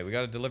 Anyway, we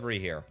got a delivery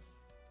here.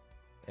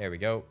 There we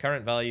go.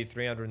 Current value,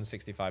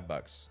 365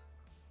 bucks.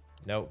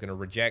 No, gonna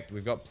reject.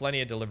 We've got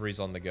plenty of deliveries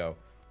on the go.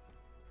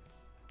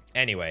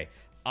 Anyway,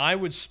 I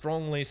would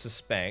strongly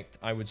suspect,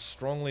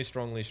 strongly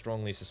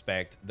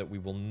suspect that we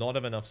will not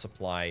have enough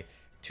supply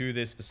to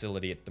this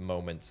facility at the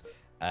moment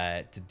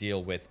to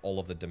deal with all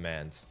of the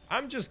demand.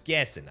 I'm just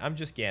guessing.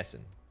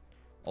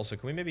 Also,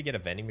 can we maybe get a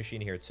vending machine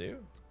here too?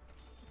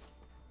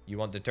 You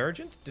want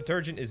detergent?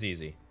 Detergent is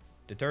easy.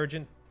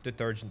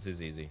 Detergents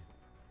is easy.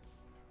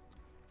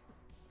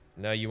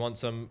 No, you want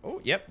some...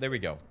 Oh, yep, there we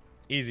go.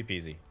 Easy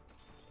peasy.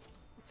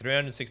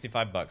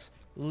 365 bucks.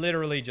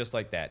 Literally just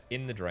like that.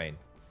 In the drain.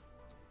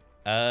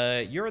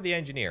 You're the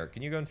engineer.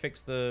 Can you go and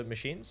fix the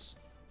machines?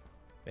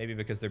 Maybe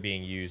because they're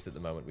being used at the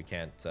moment, we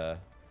can't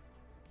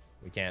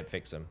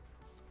fix them.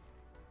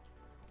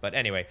 But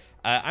anyway,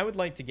 I would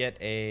like to get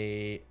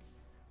a...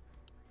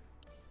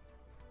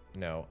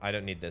 No, I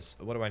don't need this.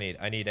 What do I need?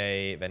 I need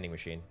a vending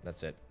machine.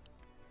 That's it.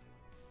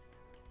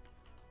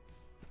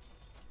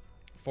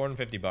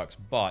 450 bucks,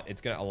 but it's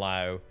going to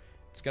allow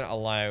It's going to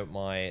allow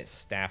my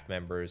staff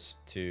members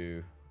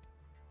to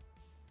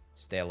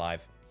stay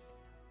alive,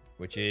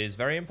 which is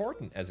very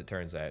important, as it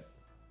turns out.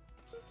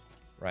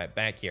 Right,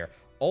 back here.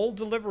 All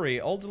delivery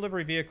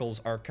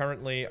vehicles are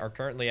currently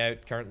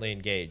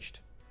engaged,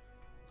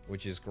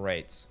 which is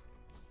great.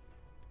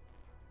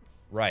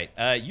 Right,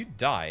 you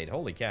died.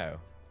 Holy cow.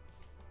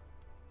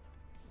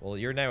 Well,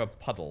 you're now a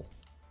puddle.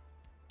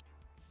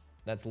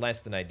 That's less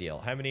than ideal.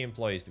 How many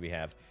employees do we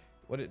have?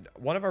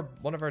 One of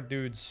our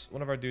dudes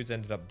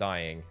ended up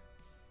dying.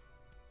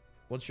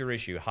 What's your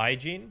issue?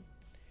 Hygiene?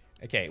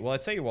 Okay, well, I'll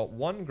tell you what.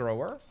 One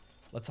grower.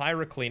 Let's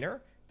hire a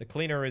cleaner. The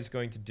cleaner is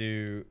going to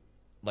do,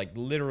 like,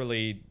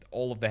 literally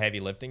all of the heavy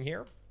lifting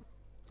here.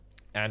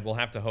 And we'll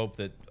have to hope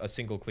that a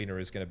single cleaner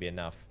is going to be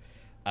enough.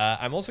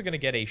 I'm also going to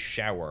get a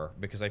shower,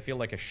 because I feel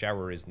like a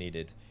shower is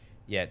needed.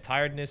 Yeah,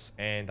 tiredness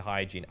and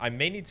hygiene. I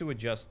may need to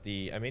adjust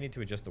the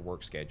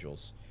work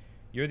schedules.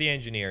 You're the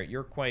engineer.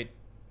 You're quite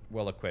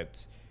well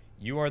equipped.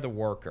 You are the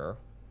worker.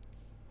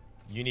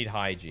 You need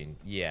hygiene.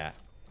 Yeah.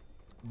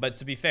 But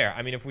to be fair,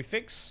 I mean, if we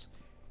fix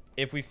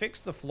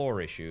the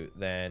floor issue,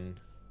 then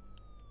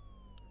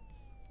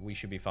we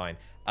should be fine.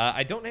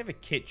 I don't have a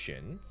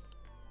kitchen.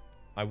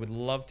 I would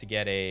love to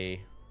get a...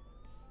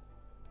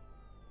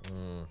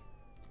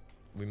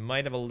 we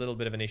might have a little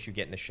bit of an issue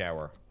getting a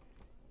shower.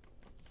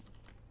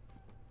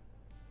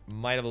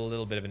 Might have a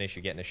little bit of an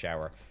issue getting a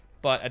shower.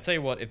 But I tell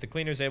you what, if the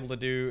cleaner's able to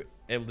do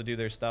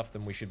their stuff,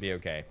 then we should be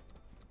okay.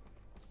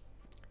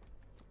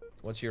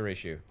 What's your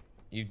issue?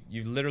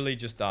 You literally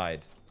just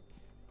died.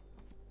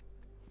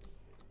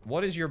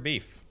 What is your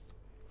beef?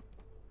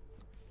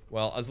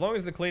 Well, as long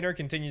as the cleaner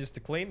continues to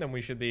clean, then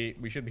we should be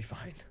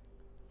fine.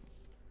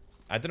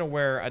 I don't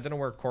know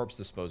where corpse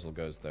disposal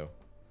goes though.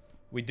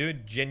 We do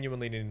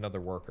genuinely need another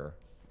worker.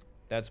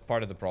 That's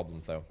part of the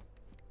problem though.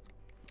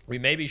 We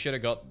maybe should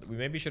have got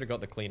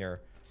the cleaner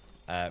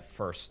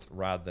first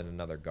rather than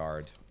another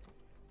guard.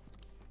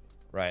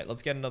 Right,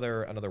 let's get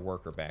another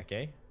worker back,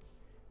 eh?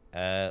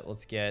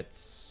 Let's get...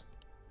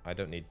 I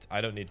don't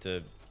need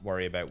to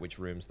worry about which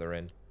rooms they're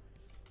in.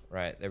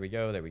 Right, there we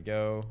go, there we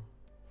go.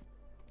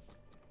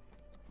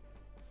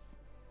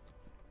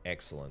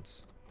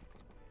 Excellent.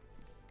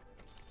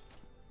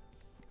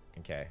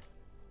 Okay.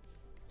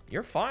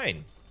 You're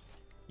fine.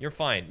 You're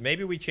fine.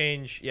 Maybe we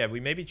change... Yeah, we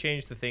maybe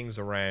change the things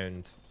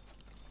around.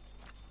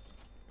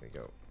 There we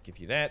go. Give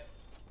you that.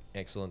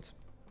 Excellent.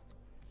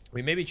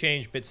 We maybe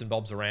change bits and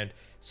bobs around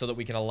so that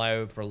we can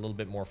allow for a little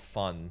bit more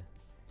fun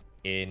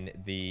in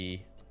the...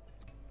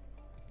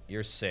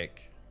 You're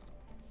sick.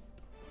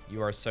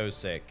 You are so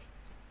sick.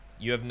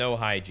 You have no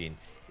hygiene.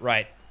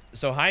 Right.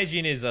 So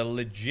hygiene is a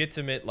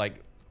legitimate,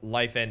 like,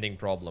 life-ending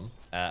problem,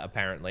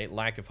 apparently.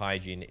 Lack of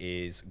hygiene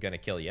is gonna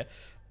kill you.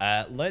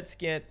 Let's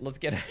get let's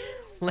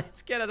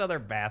get another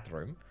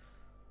bathroom.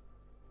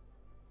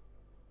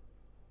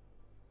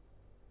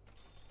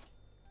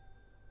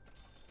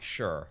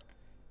 Sure.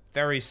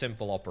 Very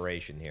simple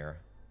operation here.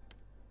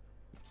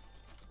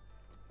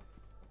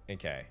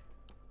 Okay.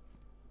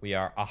 We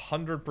are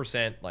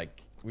 100%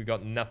 like we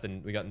got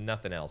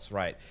nothing else,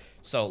 right?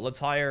 So let's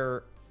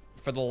hire,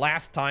 for the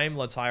last time,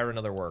 let's hire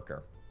another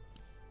worker.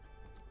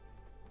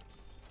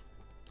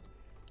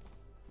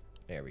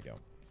 There we go.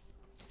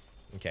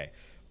 Okay.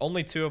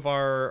 Only two of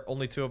our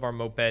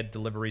moped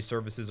delivery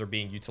services are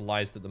being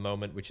utilized at the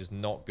moment, which is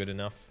not good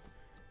enough.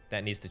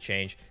 That needs to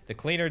change. The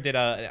cleaner did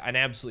an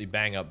absolutely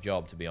bang-up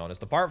job, to be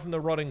honest. Apart from the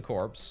rotting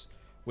corpse,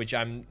 which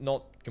I'm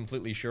not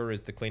completely sure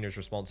is the cleaner's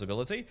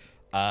responsibility,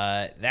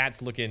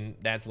 that's looking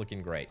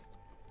great.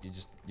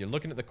 You're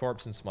looking at the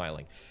corpse and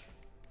smiling.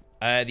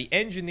 The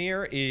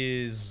engineer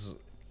is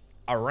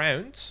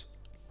around.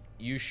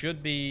 You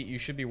should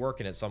be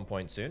working at some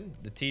point soon.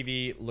 The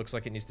TV looks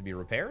like it needs to be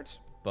repaired,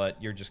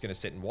 but you're just gonna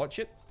sit and watch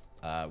it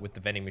with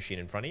the vending machine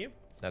in front of you.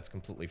 That's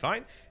completely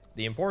fine.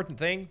 The important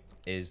thing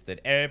is that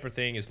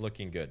everything is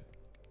looking good.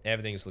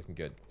 Everything is looking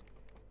good.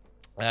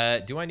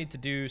 Do I need to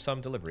do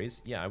some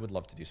deliveries? Yeah, I would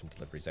love to do some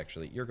deliveries,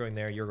 actually. You're going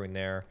there, you're going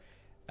there.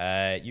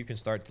 You can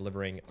start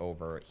delivering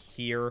over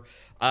here.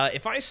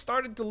 If I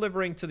started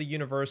delivering to the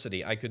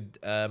university, I could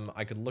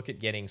look at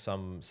getting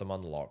some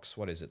unlocks.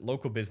 What is it?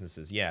 Local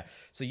businesses, yeah.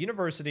 So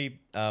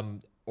university,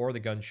 or the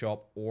gun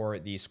shop, or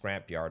the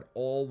scrapyard,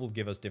 all will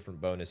give us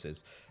different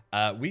bonuses.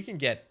 We can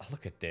get,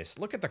 look at this.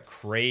 Look at the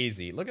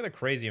crazy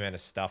amount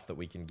of stuff that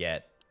we can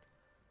get.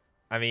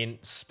 I mean,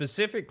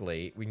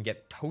 specifically, we can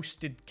get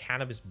toasted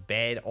cannabis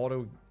bed,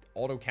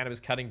 auto cannabis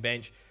cutting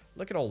bench.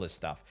 Look at all this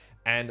stuff.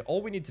 And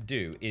all we need to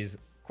do is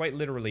quite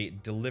literally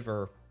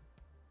deliver.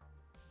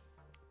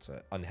 It's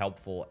an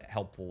unhelpful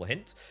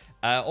hint.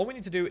 All we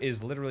need to do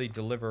is literally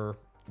deliver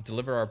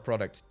our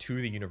product to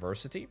the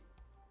university,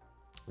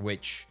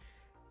 which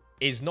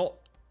is not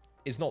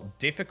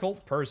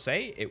difficult per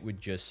se. It would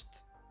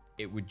just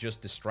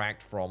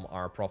distract from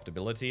our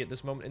profitability at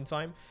this moment in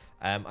time.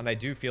 And I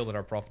do feel that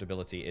our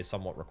profitability is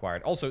somewhat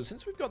required. Also,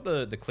 since we've got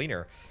the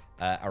cleaner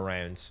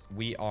around,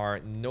 we are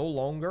no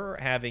longer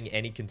having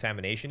any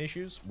contamination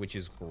issues, which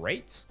is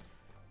great.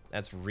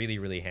 That's really,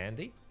 really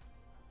handy.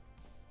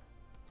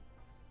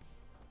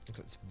 So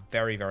it's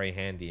very, very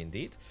handy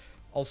indeed.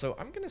 Also,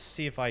 I'm going to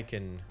see if I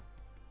can...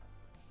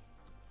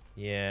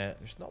 Yeah,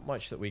 there's not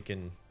much that we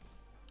can...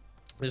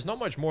 There's not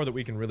much more that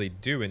we can really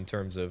do in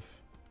terms of...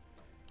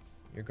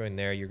 You're going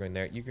there, you're going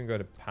there. You can go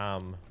to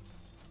Pam.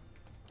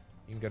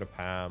 You can go to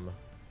Pam.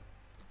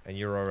 And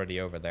you're already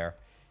over there.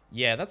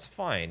 Yeah, that's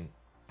fine.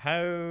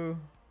 How's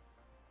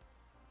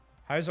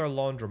our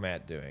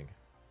laundromat doing?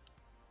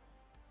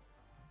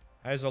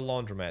 How's our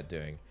laundromat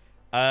doing?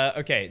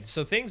 Okay,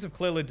 so things have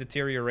clearly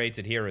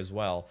deteriorated here as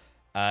well.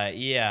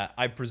 Yeah,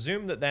 I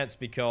presume that that's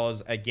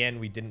because, again,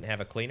 we didn't have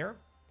a cleaner.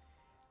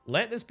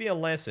 Let this be a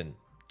lesson.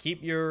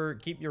 Keep your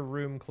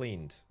room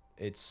cleaned.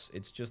 It's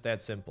just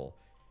that simple.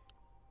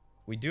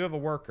 We do have a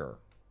worker.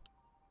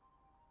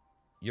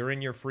 You're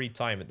in your free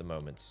time at the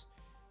moment.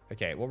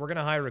 Okay, well, we're going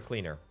to hire a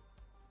cleaner.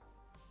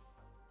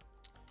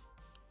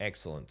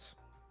 Excellent.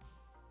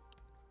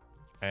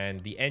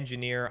 And the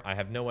engineer, I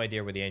have no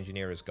idea where the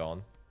engineer has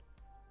gone.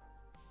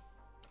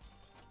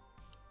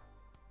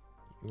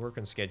 You work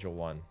on schedule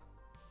 1.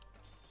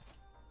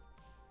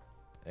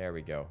 There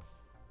we go.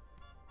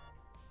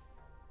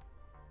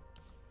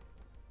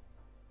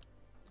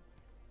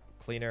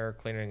 Cleaner,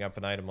 cleaning up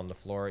an item on the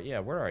floor. Yeah,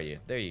 where are you?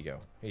 There you go.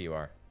 Here you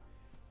are.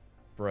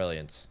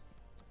 Brilliant.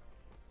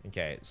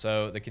 Okay,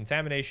 so the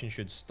contamination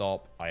should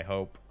stop, I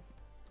hope.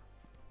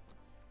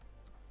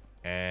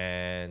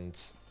 And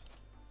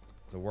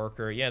the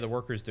worker, yeah, the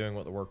worker's doing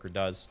what the worker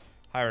does.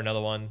 Hire another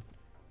one.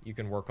 You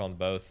can work on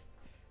both.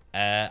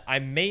 I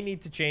may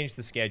need to change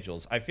the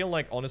schedules. I feel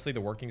like, honestly,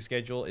 the working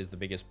schedule is the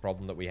biggest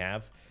problem that we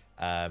have.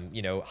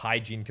 You know,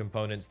 hygiene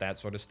components, that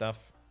sort of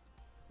stuff.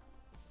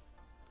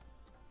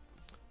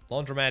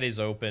 Laundromat is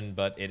open,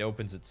 but it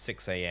opens at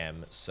 6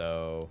 a.m.,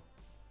 so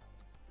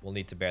we'll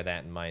need to bear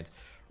that in mind.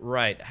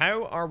 Right,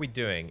 how are we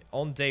doing?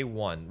 On day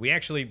 1, we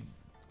actually...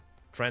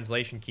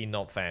 Translation key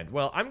not found.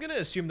 Well, I'm going to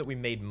assume that we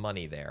made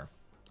money there.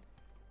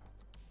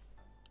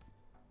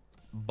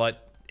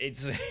 But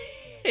it's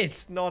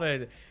it's not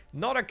a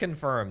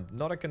confirmed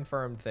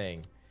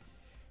thing.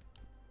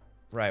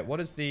 Right, what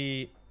is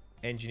the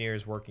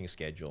engineer's working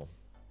schedule?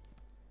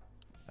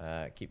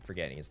 Keep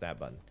forgetting, it's that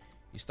button.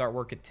 You start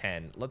work at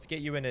 10. Let's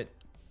get you in at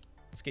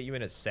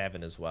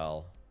 7 as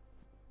well.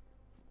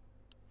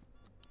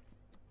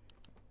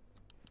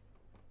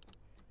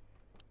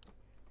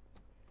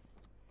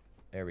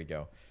 There we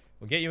go.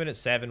 We'll get you in at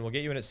 7. We'll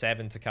get you in at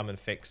 7 to come and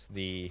fix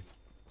the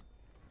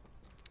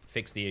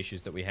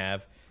issues that we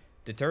have.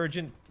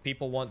 Detergent.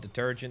 People want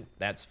detergent.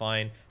 That's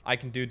fine. I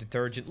can do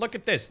detergent. Look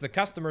at this. The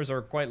customers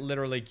are quite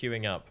literally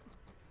queuing up.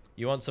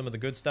 You want some of the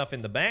good stuff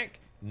in the back?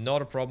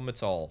 Not a problem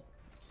at all.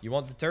 You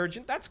want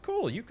detergent? That's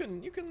cool. You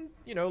can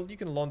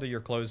launder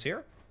your clothes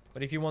here.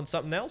 But if you want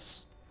something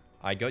else,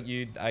 I got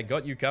you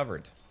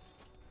covered.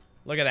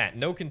 Look at that.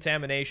 No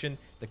contamination.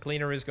 The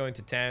cleaner is going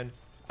to town.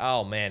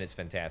 Oh man, it's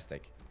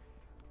fantastic.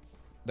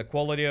 The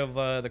quality of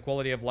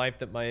life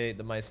that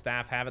my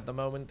staff have at the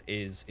moment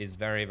is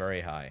very,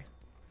 very high.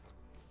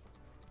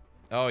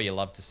 Oh, you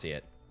love to see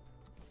it.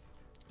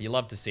 You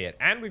love to see it.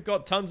 And we've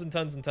got tons and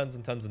tons and tons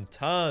and tons and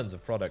tons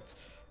of product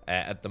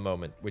at the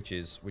moment, which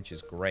is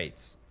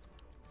great.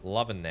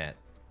 Loving that.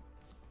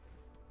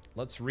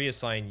 Let's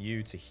reassign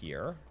you to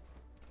here.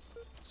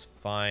 It's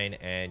fine,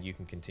 and you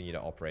can continue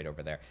to operate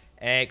over there.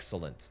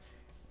 Excellent.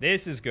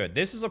 This is good.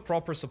 This is a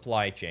proper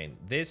supply chain.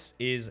 This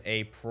is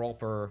a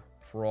proper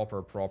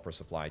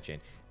supply chain.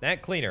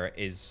 That cleaner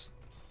is,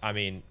 I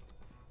mean,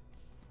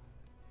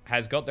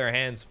 has got their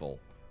hands full.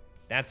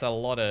 That's a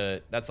lot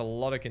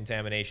of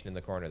contamination in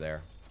the corner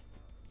there.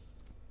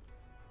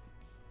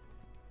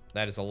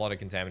 That is a lot of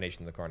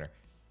contamination in the corner.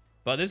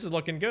 But this is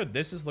looking good.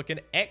 This is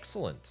looking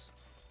excellent.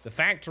 The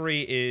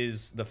factory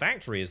is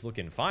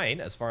looking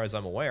fine as far as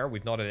I'm aware.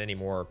 We've not had any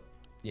more,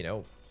 you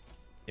know,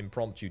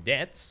 impromptu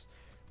deaths,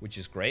 which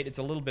is great. It's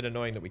a little bit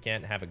annoying that we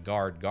can't have a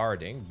guard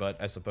guarding,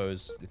 but I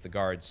suppose if the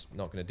guard's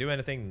not going to do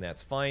anything, then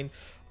that's fine.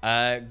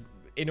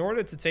 In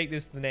order to take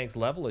this to the next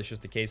level, it's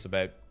just a case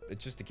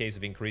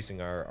of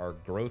increasing our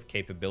growth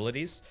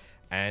capabilities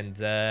and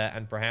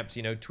perhaps,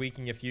 you know,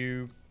 tweaking a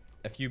few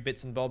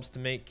bits and bobs to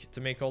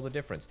make all the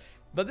difference.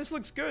 But this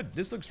looks good.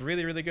 This looks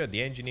really, really good.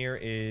 The engineer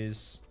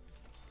is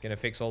gonna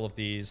fix all of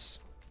these.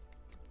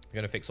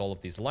 Gonna fix all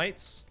of these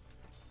lights,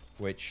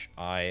 which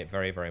I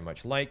very, very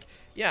much like.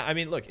 Yeah, I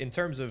mean, look, in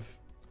terms of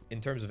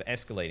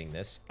escalating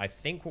this, I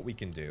think what we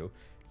can do,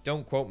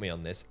 don't quote me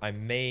on this, I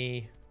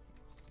may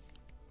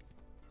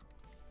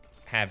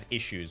have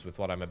issues with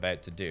what I'm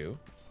about to do.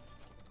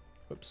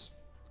 Oops.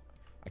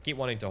 I keep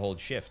wanting to hold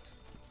shift.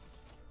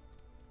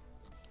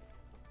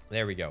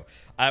 There we go.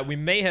 We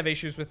may have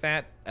issues with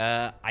that.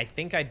 I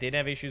think I did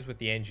have issues with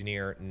the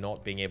engineer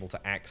not being able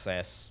to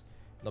access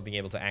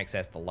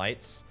the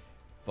lights,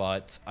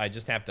 but I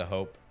just have to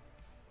hope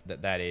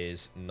that that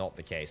is not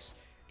the case.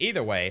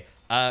 Either way,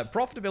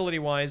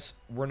 profitability-wise,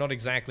 we're not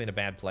exactly in a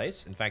bad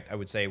place. In fact, I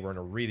would say we're in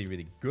a really,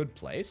 really good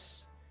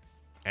place.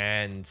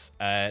 And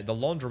the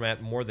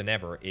laundromat, more than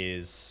ever,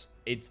 is...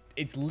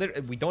 It's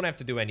literally, we don't have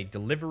to do any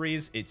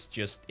deliveries. It's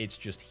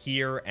just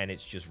here, and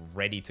it's just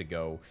ready to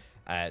go.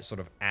 sort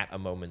of at a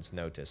moment's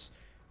notice.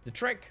 The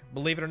trick,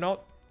 believe it or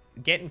not,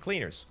 getting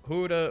cleaners.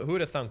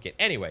 Who'da thunk it?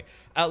 Anyway,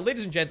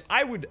 ladies and gents,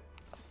 I would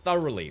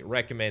thoroughly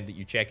recommend that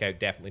you check out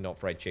Definitely Not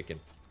Fried Chicken.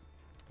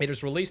 It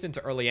was released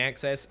into early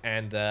access,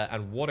 and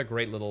what a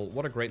great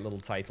little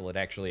title it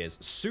actually is.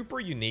 Super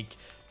unique,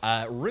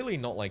 really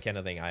not like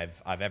anything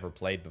I've ever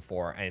played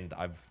before, and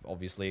I've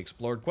obviously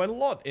explored quite a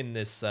lot in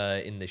this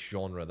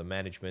genre, the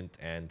management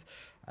and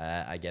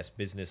I guess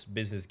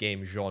business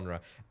game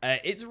genre.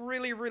 It's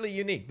really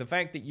unique. The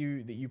fact that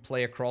you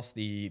play across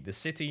the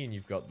city and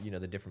you've got, you know,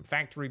 the different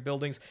factory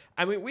buildings.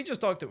 I mean,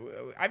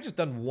 I've just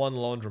done one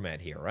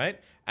laundromat here, right?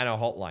 And a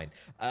hotline.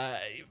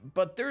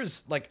 But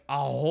there's like a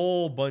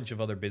whole bunch of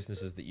other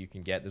businesses that you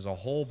can get. There's a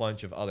whole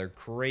bunch of other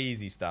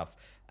crazy stuff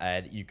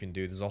that you can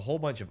do. There's a whole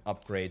bunch of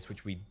upgrades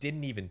which we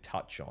didn't even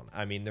touch on.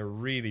 I mean, there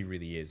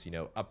really is, you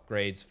know,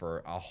 upgrades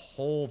for a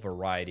whole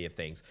variety of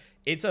things.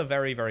 It's a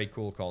very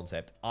cool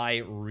concept.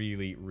 I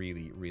really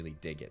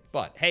dig it.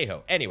 But hey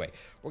ho. Anyway,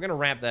 we're gonna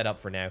wrap that up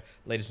for now,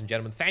 ladies and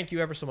gentlemen. Thank you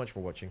ever so much for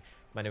watching.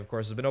 My name, of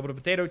course, has been Obodo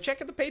Potato.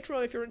 Check out the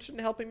Patreon if you're interested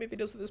in helping me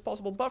videos that is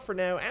possible. But for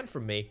now, and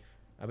from me,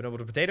 I've been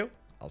Obodo Potato.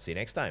 I'll see you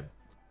next time.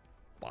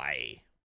 Bye.